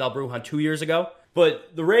like Vidal Brujan 2 years ago.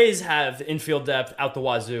 But the Rays have infield depth out the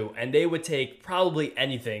wazoo, and they would take probably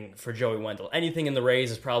anything for Joey Wendell. Anything in the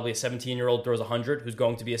Rays is probably a 17-year-old throws 100 who's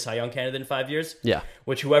going to be a Cy Young candidate in 5 years. Yeah.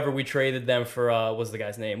 Which whoever we traded them for, what was the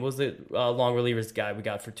guy's name? What was the long relievers guy we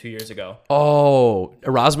got for 2 years ago? Oh,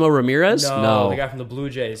 Erasmo Ramirez? No, the guy from the Blue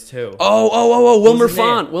Jays, too. Wilmer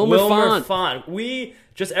Font. Wilmer Font.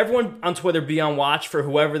 Just everyone on Twitter be on watch for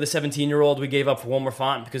whoever the 17-year-old we gave up for Wilmer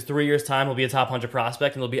Font, because 3 years' time he'll be a top 100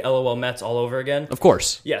 prospect and it'll be LOL Mets all over again. Of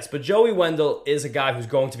course. Yes, but Joey Wendell is a guy who's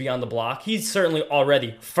going to be on the block. He's certainly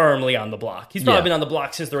already firmly on the block. He's probably been on the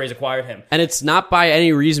block since the Rays acquired him. And it's not by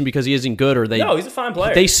any reason because he isn't good or they... No, he's a fine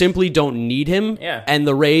player. They simply don't need him. Yeah. And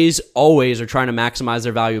the Rays always are trying to maximize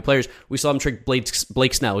their value of players. We saw them trick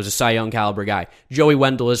Blake Snell, who's a Cy Young caliber guy. Joey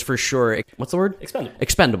Wendell is for sure... What's the word?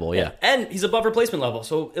 Expendable, yeah. And he's above replacement level,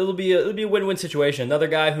 so it'll be a win-win situation. Another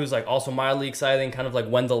guy who's like also mildly exciting, kind of like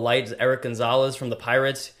Wendell Light, is Eric Gonzalez from the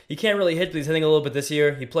Pirates. He can't really hit, but he's hitting a little bit this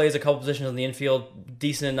year. He plays a couple positions on the infield,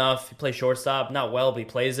 decent enough. He plays shortstop, not well, but he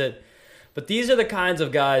plays it. But these are the kinds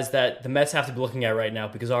of guys that the Mets have to be looking at right now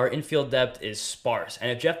because our infield depth is sparse. And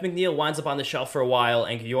if Jeff McNeil winds up on the shelf for a while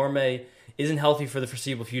and Guillorme isn't healthy for the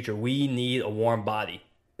foreseeable future, we need a warm body.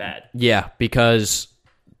 Bad. Yeah, because...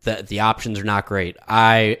 The options are not great.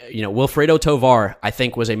 Wilfredo Tovar, I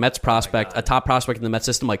think, was a Mets prospect, a top prospect in the Mets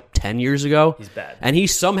system like 10 years ago. He's bad. And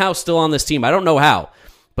he's somehow still on this team. I don't know how,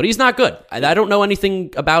 but he's not good. I don't know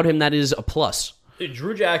anything about him that is a plus.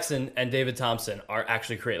 Drew Jackson and David Thompson are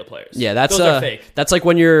actually creative players. Yeah, those are fake. That's like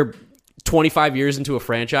when you're 25 years into a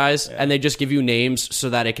franchise and they just give you names so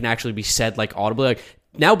that it can actually be said like audibly. Like,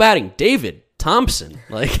 now batting, David Thompson.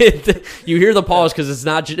 Like you hear the pause because it's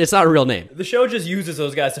not a real name. The show just uses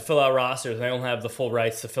those guys to fill out rosters, and they don't have the full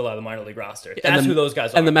rights to fill out the minor league roster. That's who those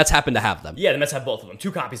guys are. And the Mets happen to have them. Yeah, the Mets have both of them.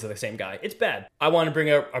 2 copies of the same guy. It's bad. I want to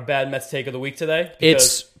bring out our bad Mets take of the week today.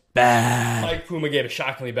 It's bad. Mike Puma gave a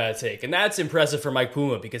shockingly bad take, and that's impressive for Mike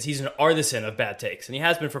Puma because he's an artisan of bad takes, and he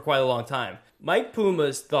has been for quite a long time. Mike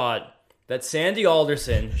Puma's thought that Sandy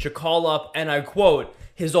Alderson should call up, and I quote,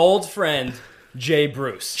 his old friend Jay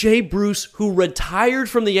Bruce. Jay Bruce, who retired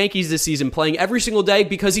from the Yankees this season, playing every single day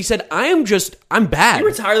because he said, I'm bad. He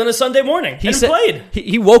retired on a Sunday morning and played.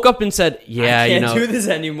 He woke up and said, I can't do this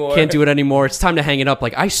anymore. Can't do it anymore. It's time to hang it up.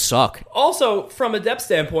 Like, I suck. Also, from a depth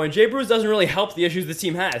standpoint, Jay Bruce doesn't really help the issues the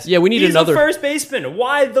team has. Yeah, we need another. He's a first baseman.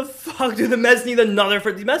 Why the fuck do the Mets need another?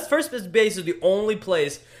 The Mets first base is the only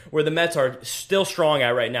place where the Mets are still strong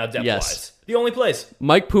at right now, depth-wise. Yes. The only place.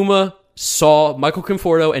 Mike Puma saw Michael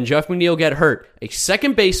Conforto and Jeff McNeil get hurt, a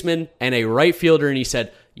second baseman and a right fielder, and he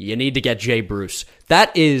said, you need to get Jay Bruce.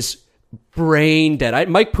 That is brain dead.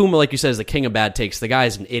 Mike Puma, like you said, is the king of bad takes. The guy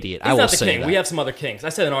is an idiot. He's not the king. We have some other kings. I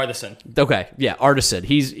said an artisan. Okay, yeah, artisan.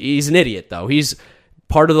 He's an idiot, though. He's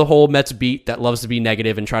part of the whole Mets beat that loves to be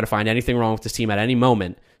negative and try to find anything wrong with this team at any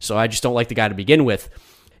moment. So I just don't like the guy to begin with.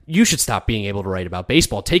 You should stop being able to write about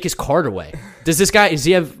baseball. Take his card away. Does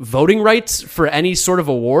he have voting rights for any sort of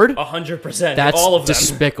award? 100%. That's all of them.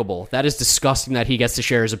 despicable. That is disgusting that he gets to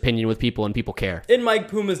share his opinion with people and people care. In Mike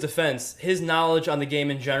Puma's defense, his knowledge on the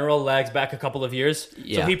game in general lags back a couple of years.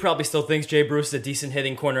 Yeah. So he probably still thinks Jay Bruce is a decent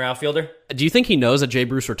hitting corner outfielder. Do you think he knows that Jay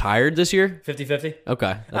Bruce retired this year? 50-50?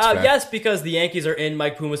 Okay, that's fair. Yes, because the Yankees are in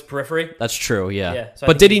Mike Puma's periphery. That's true, yeah. So I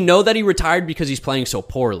but think did he know that he retired because he's playing so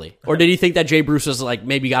poorly? Or did he think that Jay Bruce was like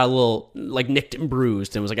maybe got a little like nicked and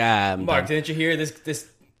bruised and was like, I'm Mark, done. didn't you hear this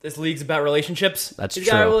league's about relationships? That's He's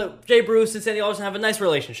true. Jay Bruce and Sandy Alderson have a nice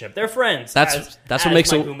relationship. They're friends. That's what makes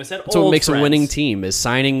Mike Puma said, that's what old makes a friends. winning team is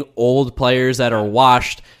signing old players that are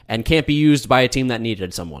washed and can't be used by a team that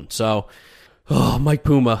needed someone. So, Mike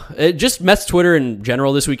Puma. Just Mets Twitter in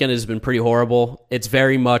general this weekend has been pretty horrible. It's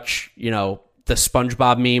very much, the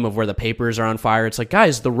SpongeBob meme of where the papers are on fire. It's like,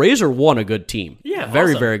 guys, the Rays are a good team. Yeah,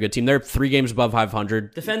 very, awesome. very good team. They're 3 games above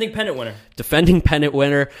 500. Defending pennant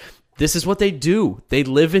winner. This is what they do. They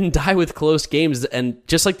live and die with close games. And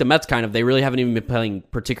just like the Mets, they really haven't even been playing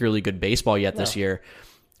particularly good baseball yet this year.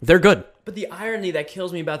 They're good. But the irony that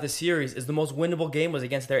kills me about this series is the most winnable game was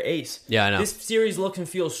against their ace. Yeah, I know. This series looks and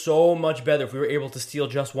feels so much better if we were able to steal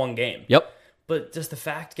just one game. Yep. But just the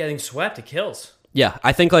fact getting swept, it kills. Yeah,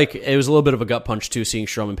 I think it was a little bit of a gut punch too, seeing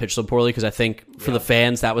Stroman pitch so poorly, because I think for the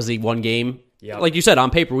fans that was the one game. Yep. Like you said,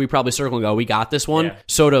 on paper we probably circle and go, we got this one. Yeah.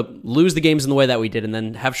 So to lose the games in the way that we did, and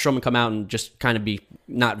then have Stroman come out and just kind of be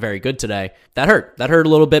not very good today, that hurt. That hurt a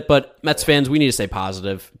little bit. But Mets fans, we need to stay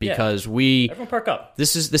positive because Everyone perk up.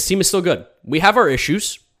 this team is still good. We have our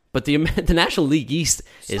issues, but the National League East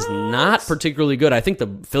is not particularly good. I think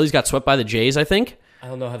the Phillies got swept by the Jays. I think. I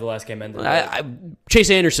don't know how the last game ended. Chase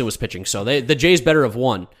Anderson was pitching, so the Jays better have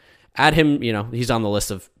won. Add him, he's on the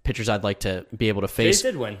list of pitchers I'd like to be able to face.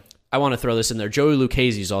 Jays did win. I want to throw this in there. Joey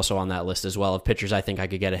Lucchesi is also on that list as well of pitchers I think I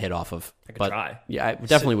could get a hit off of. I could try. Yeah, I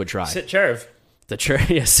definitely would try. Sit Cherv.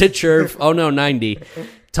 Sid Cherv. Oh no, 90.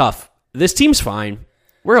 Tough. This team's fine.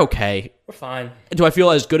 We're okay. We're fine. Do I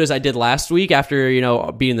feel as good as I did last week after,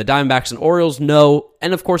 beating the Diamondbacks and Orioles? No.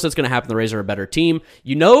 And of course that's going to happen. The Rays are a better team.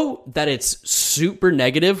 You know that it's super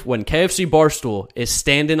negative when KFC Barstool is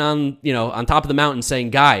standing on top of the mountain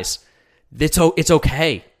saying, guys, it's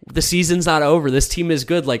okay. The season's not over. This team is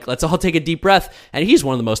good. Like, let's all take a deep breath. And he's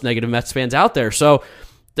one of the most negative Mets fans out there. So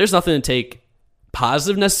there's nothing to take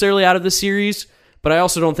positive necessarily out of the series. But I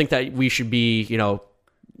also don't think that we should be,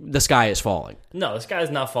 the sky is falling. No, the sky is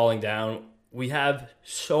not falling down. We have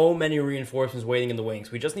so many reinforcements waiting in the wings.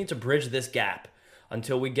 We just need to bridge this gap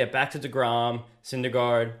until we get back to DeGrom,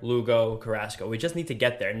 Syndergaard, Lugo, Carrasco. We just need to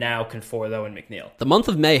get there now, Conforto, and McNeil. The month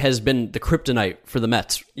of May has been the kryptonite for the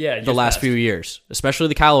Mets the last few years, especially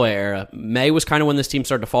the Callaway era. May was kind of when this team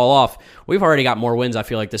started to fall off. We've already got more wins, I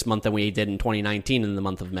feel like, this month than we did in 2019 in the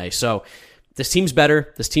month of May. So this team's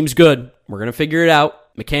better. This team's good. We're going to figure it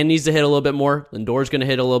out. McCann needs to hit a little bit more. Lindor's going to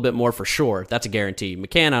hit a little bit more for sure. That's a guarantee.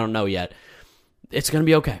 McCann, I don't know yet. It's going to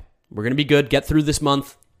be okay. We're going to be good. Get through this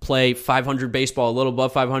month. Play 500 baseball, a little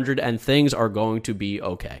above 500, and things are going to be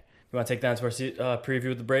okay. You want to take that to our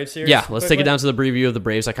preview of the Braves series? Yeah, let's take it down to the preview of the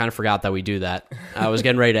Braves. I kind of forgot that we do that. I was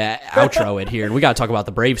getting ready to outro it here, and we got to talk about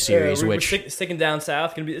the Braves series, we're sticking down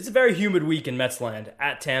south. It's a very humid week in Mets land.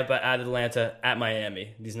 At Tampa, at Atlanta, at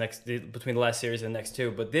Miami. Between the last series and the next two.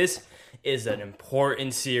 But this is an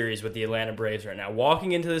important series with the Atlanta Braves right now.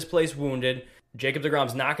 Walking into this place wounded. Jacob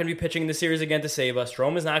deGrom's not going to be pitching in the series again to save us.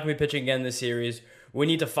 Stroman's not going to be pitching again in this series. We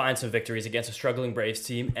need to find some victories against a struggling Braves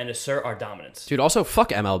team and assert our dominance. Dude, also,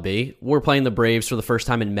 fuck MLB. We're playing the Braves for the first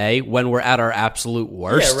time in May when we're at our absolute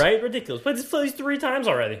worst. Yeah, right? Ridiculous. Played this place 3 times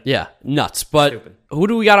already. Yeah, nuts. But Stupid. Who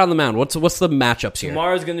do we got on the mound? What's the matchups here?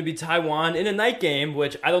 Tomorrow's going to be Taiwan in a night game,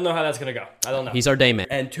 which I don't know how that's going to go. I don't know. He's our day man.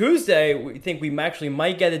 And Tuesday, we think we actually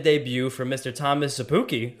might get a debut from Mr. Thomas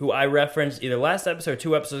Sapuki, who I referenced either last episode or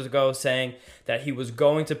 2 episodes ago, saying that he was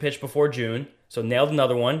going to pitch before June. So nailed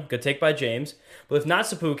another one. Good take by James. But if not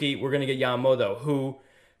Sapuki, we're going to get Yamamoto, who,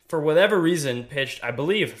 for whatever reason, pitched, I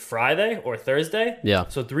believe, Friday or Thursday. Yeah.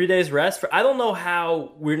 So 3 days rest. I don't know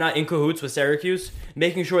how we're not in cahoots with Syracuse,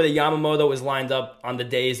 making sure that Yamamoto is lined up on the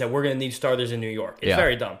days that we're going to need starters in New York. It's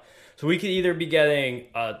very dumb. So we could either be getting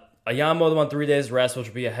a Yamamoto on 3 days rest, which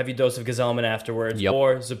would be a heavy dose of Gesellman afterwards,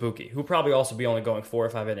 or Zabuki, who probably also be only going 4 or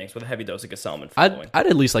 5 innings with a heavy dose of Gesellman following. I'd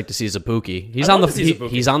at least like to see Zabuki. He's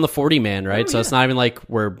on the 40 man, right? So it's not even like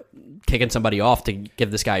we're kicking somebody off to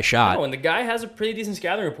give this guy a shot. No, and the guy has a pretty decent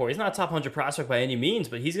scouting report. He's not a top 100 prospect by any means,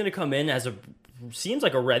 but he's going to come in as seems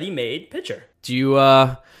like a ready-made pitcher. Do you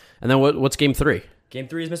and then what's game 3? Game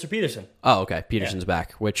 3 is Mr. Peterson. Oh, okay. Peterson's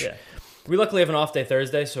back, which... Yeah. We luckily have an off day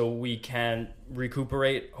Thursday, so we can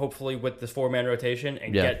recuperate, hopefully, with this 4-man rotation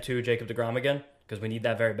and get to Jacob deGrom again, because we need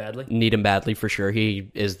that very badly. Need him badly, for sure.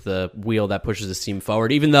 He is the wheel that pushes this team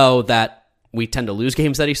forward, even though that we tend to lose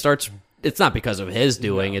games that he starts. It's not because of his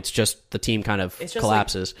doing. No. It's just the team kind of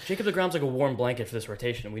collapses. Like, Jacob deGrom's like a warm blanket for this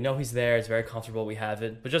rotation. We know he's there. It's very comfortable. We have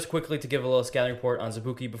it. But just quickly to give a little scouting report on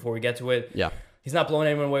Zbuki before we get to it. Yeah. He's not blowing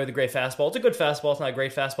anyone away with a great fastball. It's a good fastball. It's not a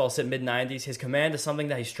great fastball. It's at mid-90s. His command is something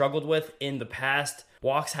that he struggled with in the past.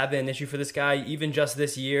 Walks have been an issue for this guy. Even just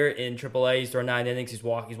this year in AAA, he's thrown 9 innings. He's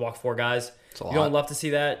walked 4 guys. You don't love to see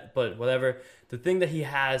that, but whatever. The thing that he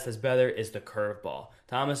has that's better is the curveball.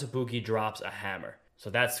 Thomas Zbuki drops a hammer. So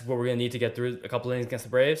that's what we're going to need to get through a couple innings against the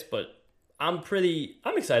Braves. But I'm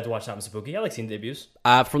excited to watch Thomas Zbuki. I like seeing debuts.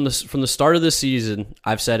 From the start of this season,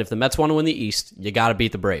 I've said if the Mets want to win the East, you got to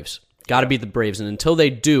beat the Braves. Got to beat the Braves. And until they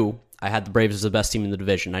do, I had the Braves as the best team in the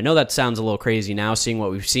division. I know that sounds a little crazy now, seeing what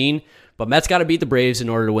we've seen, but Mets got to beat the Braves in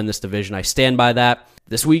order to win this division. I stand by that.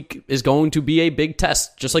 This week is going to be a big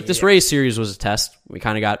test, just like this Rays series was a test. We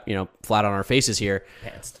kind of got flat on our faces here.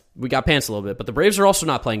 We got pantsed a little bit, but the Braves are also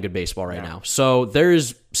not playing good baseball right now. So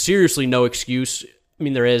there's seriously no excuse. I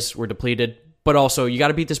mean, there is. We're depleted. But also, you got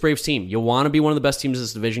to beat this Braves team. You want to be one of the best teams in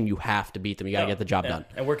this division, you have to beat them. You got to get the job done.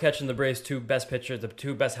 And we're catching the Braves' 2 best pitchers, the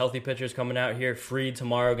 2 best healthy pitchers coming out here. Fried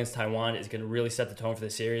tomorrow against Taiwan is going to really set the tone for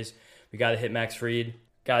the series. We got to hit Max Fried.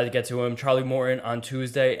 Got to get to him. Charlie Morton on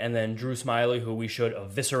Tuesday, and then Drew Smiley, who we should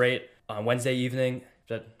eviscerate on Wednesday evening.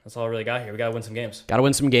 That's all I really got here. We got to win some games. Got to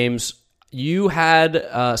win some games. You had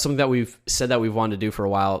something that we've said that we've wanted to do for a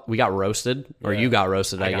while. We got roasted, or you got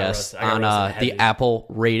roasted, I guess, on the Apple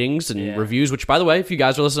ratings and reviews, which, by the way, if you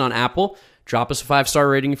guys are listening on Apple, drop us a 5-star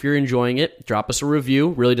rating if you're enjoying it. Drop us a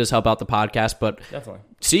review. Really does help out the podcast. But definitely,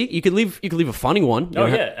 see, you could leave a funny one.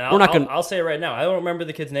 I'll say it right now. I don't remember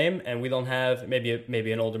the kid's name, and we don't have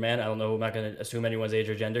maybe an older man. I don't know. I'm not going to assume anyone's age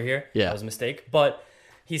or gender here. Yeah, that was a mistake, but.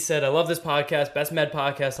 He said, I love this podcast, best med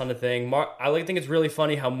podcast on the thing. I think it's really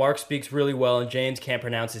funny how Mark speaks really well and James can't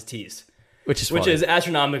pronounce his T's. Which is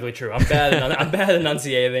astronomically true. I'm bad at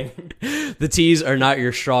enunciating. The T's are not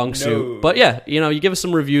your strong suit. But yeah, you give us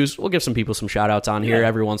some reviews. We'll give some people some shout outs on here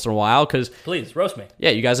every once in a while. Please, roast me.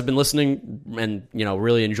 Yeah, you guys have been listening and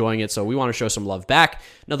really enjoying it, so we want to show some love back.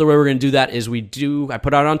 Another way we're going to do that is I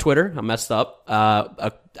put out on Twitter, I'm messed up,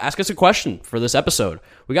 ask us a question for this episode.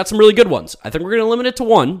 We got some really good ones. I think we're going to limit it to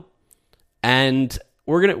one, and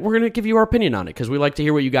we're gonna give you our opinion on it because we like to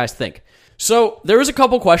hear what you guys think. So there was a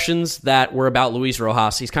couple questions that were about Luis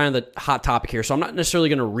Rojas. He's kind of the hot topic here, so I'm not necessarily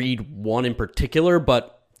going to read one in particular,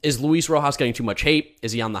 but is Luis Rojas getting too much hate?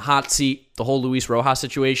 Is he on the hot seat? The whole Luis Rojas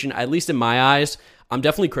situation, at least in my eyes, I'm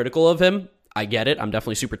definitely critical of him. I get it. I'm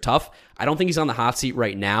definitely super tough. I don't think he's on the hot seat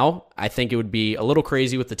right now. I think it would be a little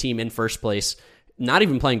crazy with the team in first place, not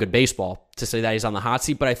even playing good baseball, to say that he's on the hot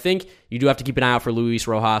seat, but I think you do have to keep an eye out for Luis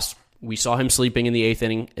Rojas. We saw him sleeping in the 8th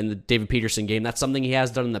inning in the David Peterson game. That's something he has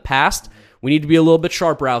done in the past. We need to be a little bit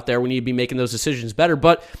sharper out there. We need to be making those decisions better.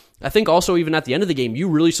 But I think also even at the end of the game, you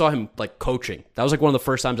really saw him coaching. That was one of the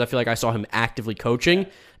first times I feel like I saw him actively coaching,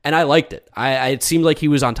 and I liked it. It seemed like he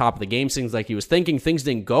was on top of the game. Seems like he was thinking. Things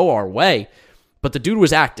didn't go our way, but the dude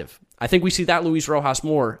was active. I think we see that Luis Rojas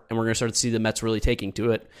more, and we're going to start to see the Mets really taking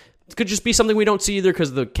to it. It could just be something we don't see either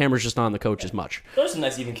because the camera's just not on the coach as much. Those are some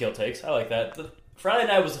nice even keel takes. I like that. Friday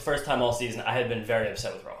night was the first time all season I had been very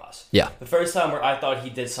upset with Rojas. Yeah. The first time where I thought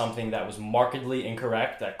he did something that was markedly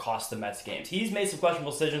incorrect that cost the Mets games. He's made some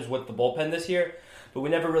questionable decisions with the bullpen this year, but we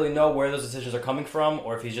never really know where those decisions are coming from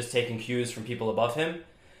or if he's just taking cues from people above him.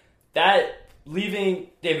 That leaving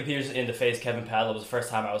David Peterson in to face Kevin Padla was the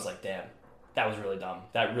first time I was like, damn, that was really dumb.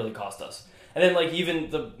 That really cost us. And then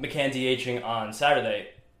even the McCann DHing on Saturday,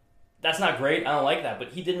 that's not great. I don't like that, but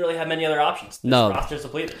he didn't really have many other options. This roster's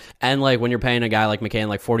depleted. And when you're paying a guy like McCann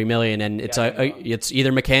 $40 million, and it's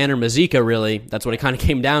either McCann or Mazika, really. That's what it kind of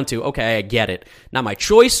came down to. Okay, I get it. Not my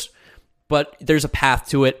choice, but there's a path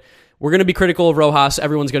to it. We're going to be critical of Rojas.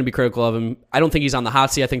 Everyone's going to be critical of him. I don't think he's on the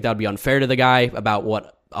hot seat. I think that would be unfair to the guy about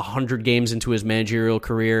 100 games into his managerial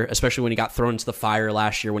career, especially when he got thrown into the fire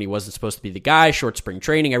last year when he wasn't supposed to be the guy, short spring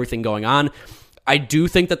training, everything going on. I do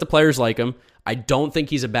think that the players like him. I don't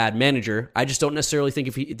think he's a bad manager. I just don't necessarily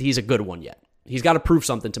think he's a good one yet. He's got to prove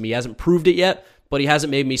something to me. He hasn't proved it yet, but he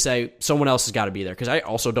hasn't made me say someone else has got to be there because I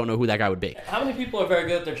also don't know who that guy would be. How many people are very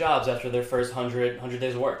good at their jobs after their first 100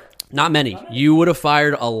 days of work? Not many. You would have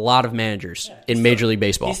fired a lot of managers in Major League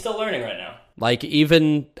Baseball. He's still learning right now.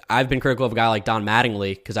 Even I've been critical of a guy like Don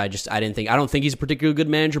Mattingly because I don't think he's a particularly good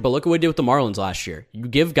manager, but look at what he did with the Marlins last year. You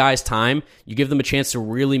give guys time, you give them a chance to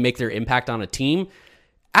really make their impact on a team.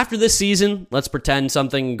 After this season, let's pretend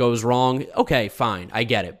something goes wrong. Okay, fine, I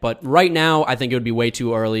get it. But right now, I think it would be way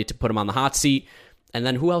too early to put him on the hot seat. And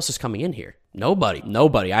then who else is coming in here?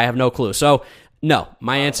 Nobody. I have no clue. So, no,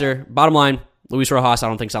 my answer, bottom line, Luis Rojas, I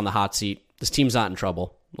don't think is on the hot seat. This team's not in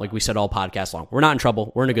trouble. Like we said all podcast long. We're not in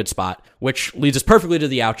trouble. We're in a good spot, which leads us perfectly to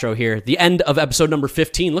the outro here. The end of episode number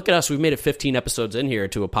 15. Look at us. We've made it 15 episodes in here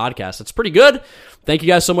to a podcast. That's pretty good. Thank you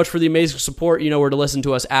guys so much for the amazing support. You know where to listen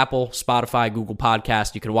to us: Apple, Spotify, Google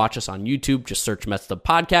Podcast. You can watch us on YouTube. Just search Mets Up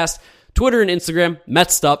Podcast. Twitter and Instagram,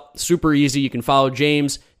 Mets Up. Super easy. You can follow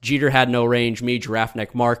James, Jeter Had No Range, me, Giraffe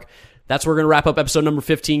Neck Mark. That's where we're going to wrap up episode number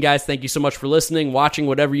 15, guys. Thank you so much for listening, watching,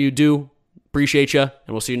 whatever you do. Appreciate you, and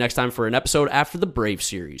we'll see you next time for an episode after the Brave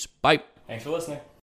series. Bye. Thanks for listening.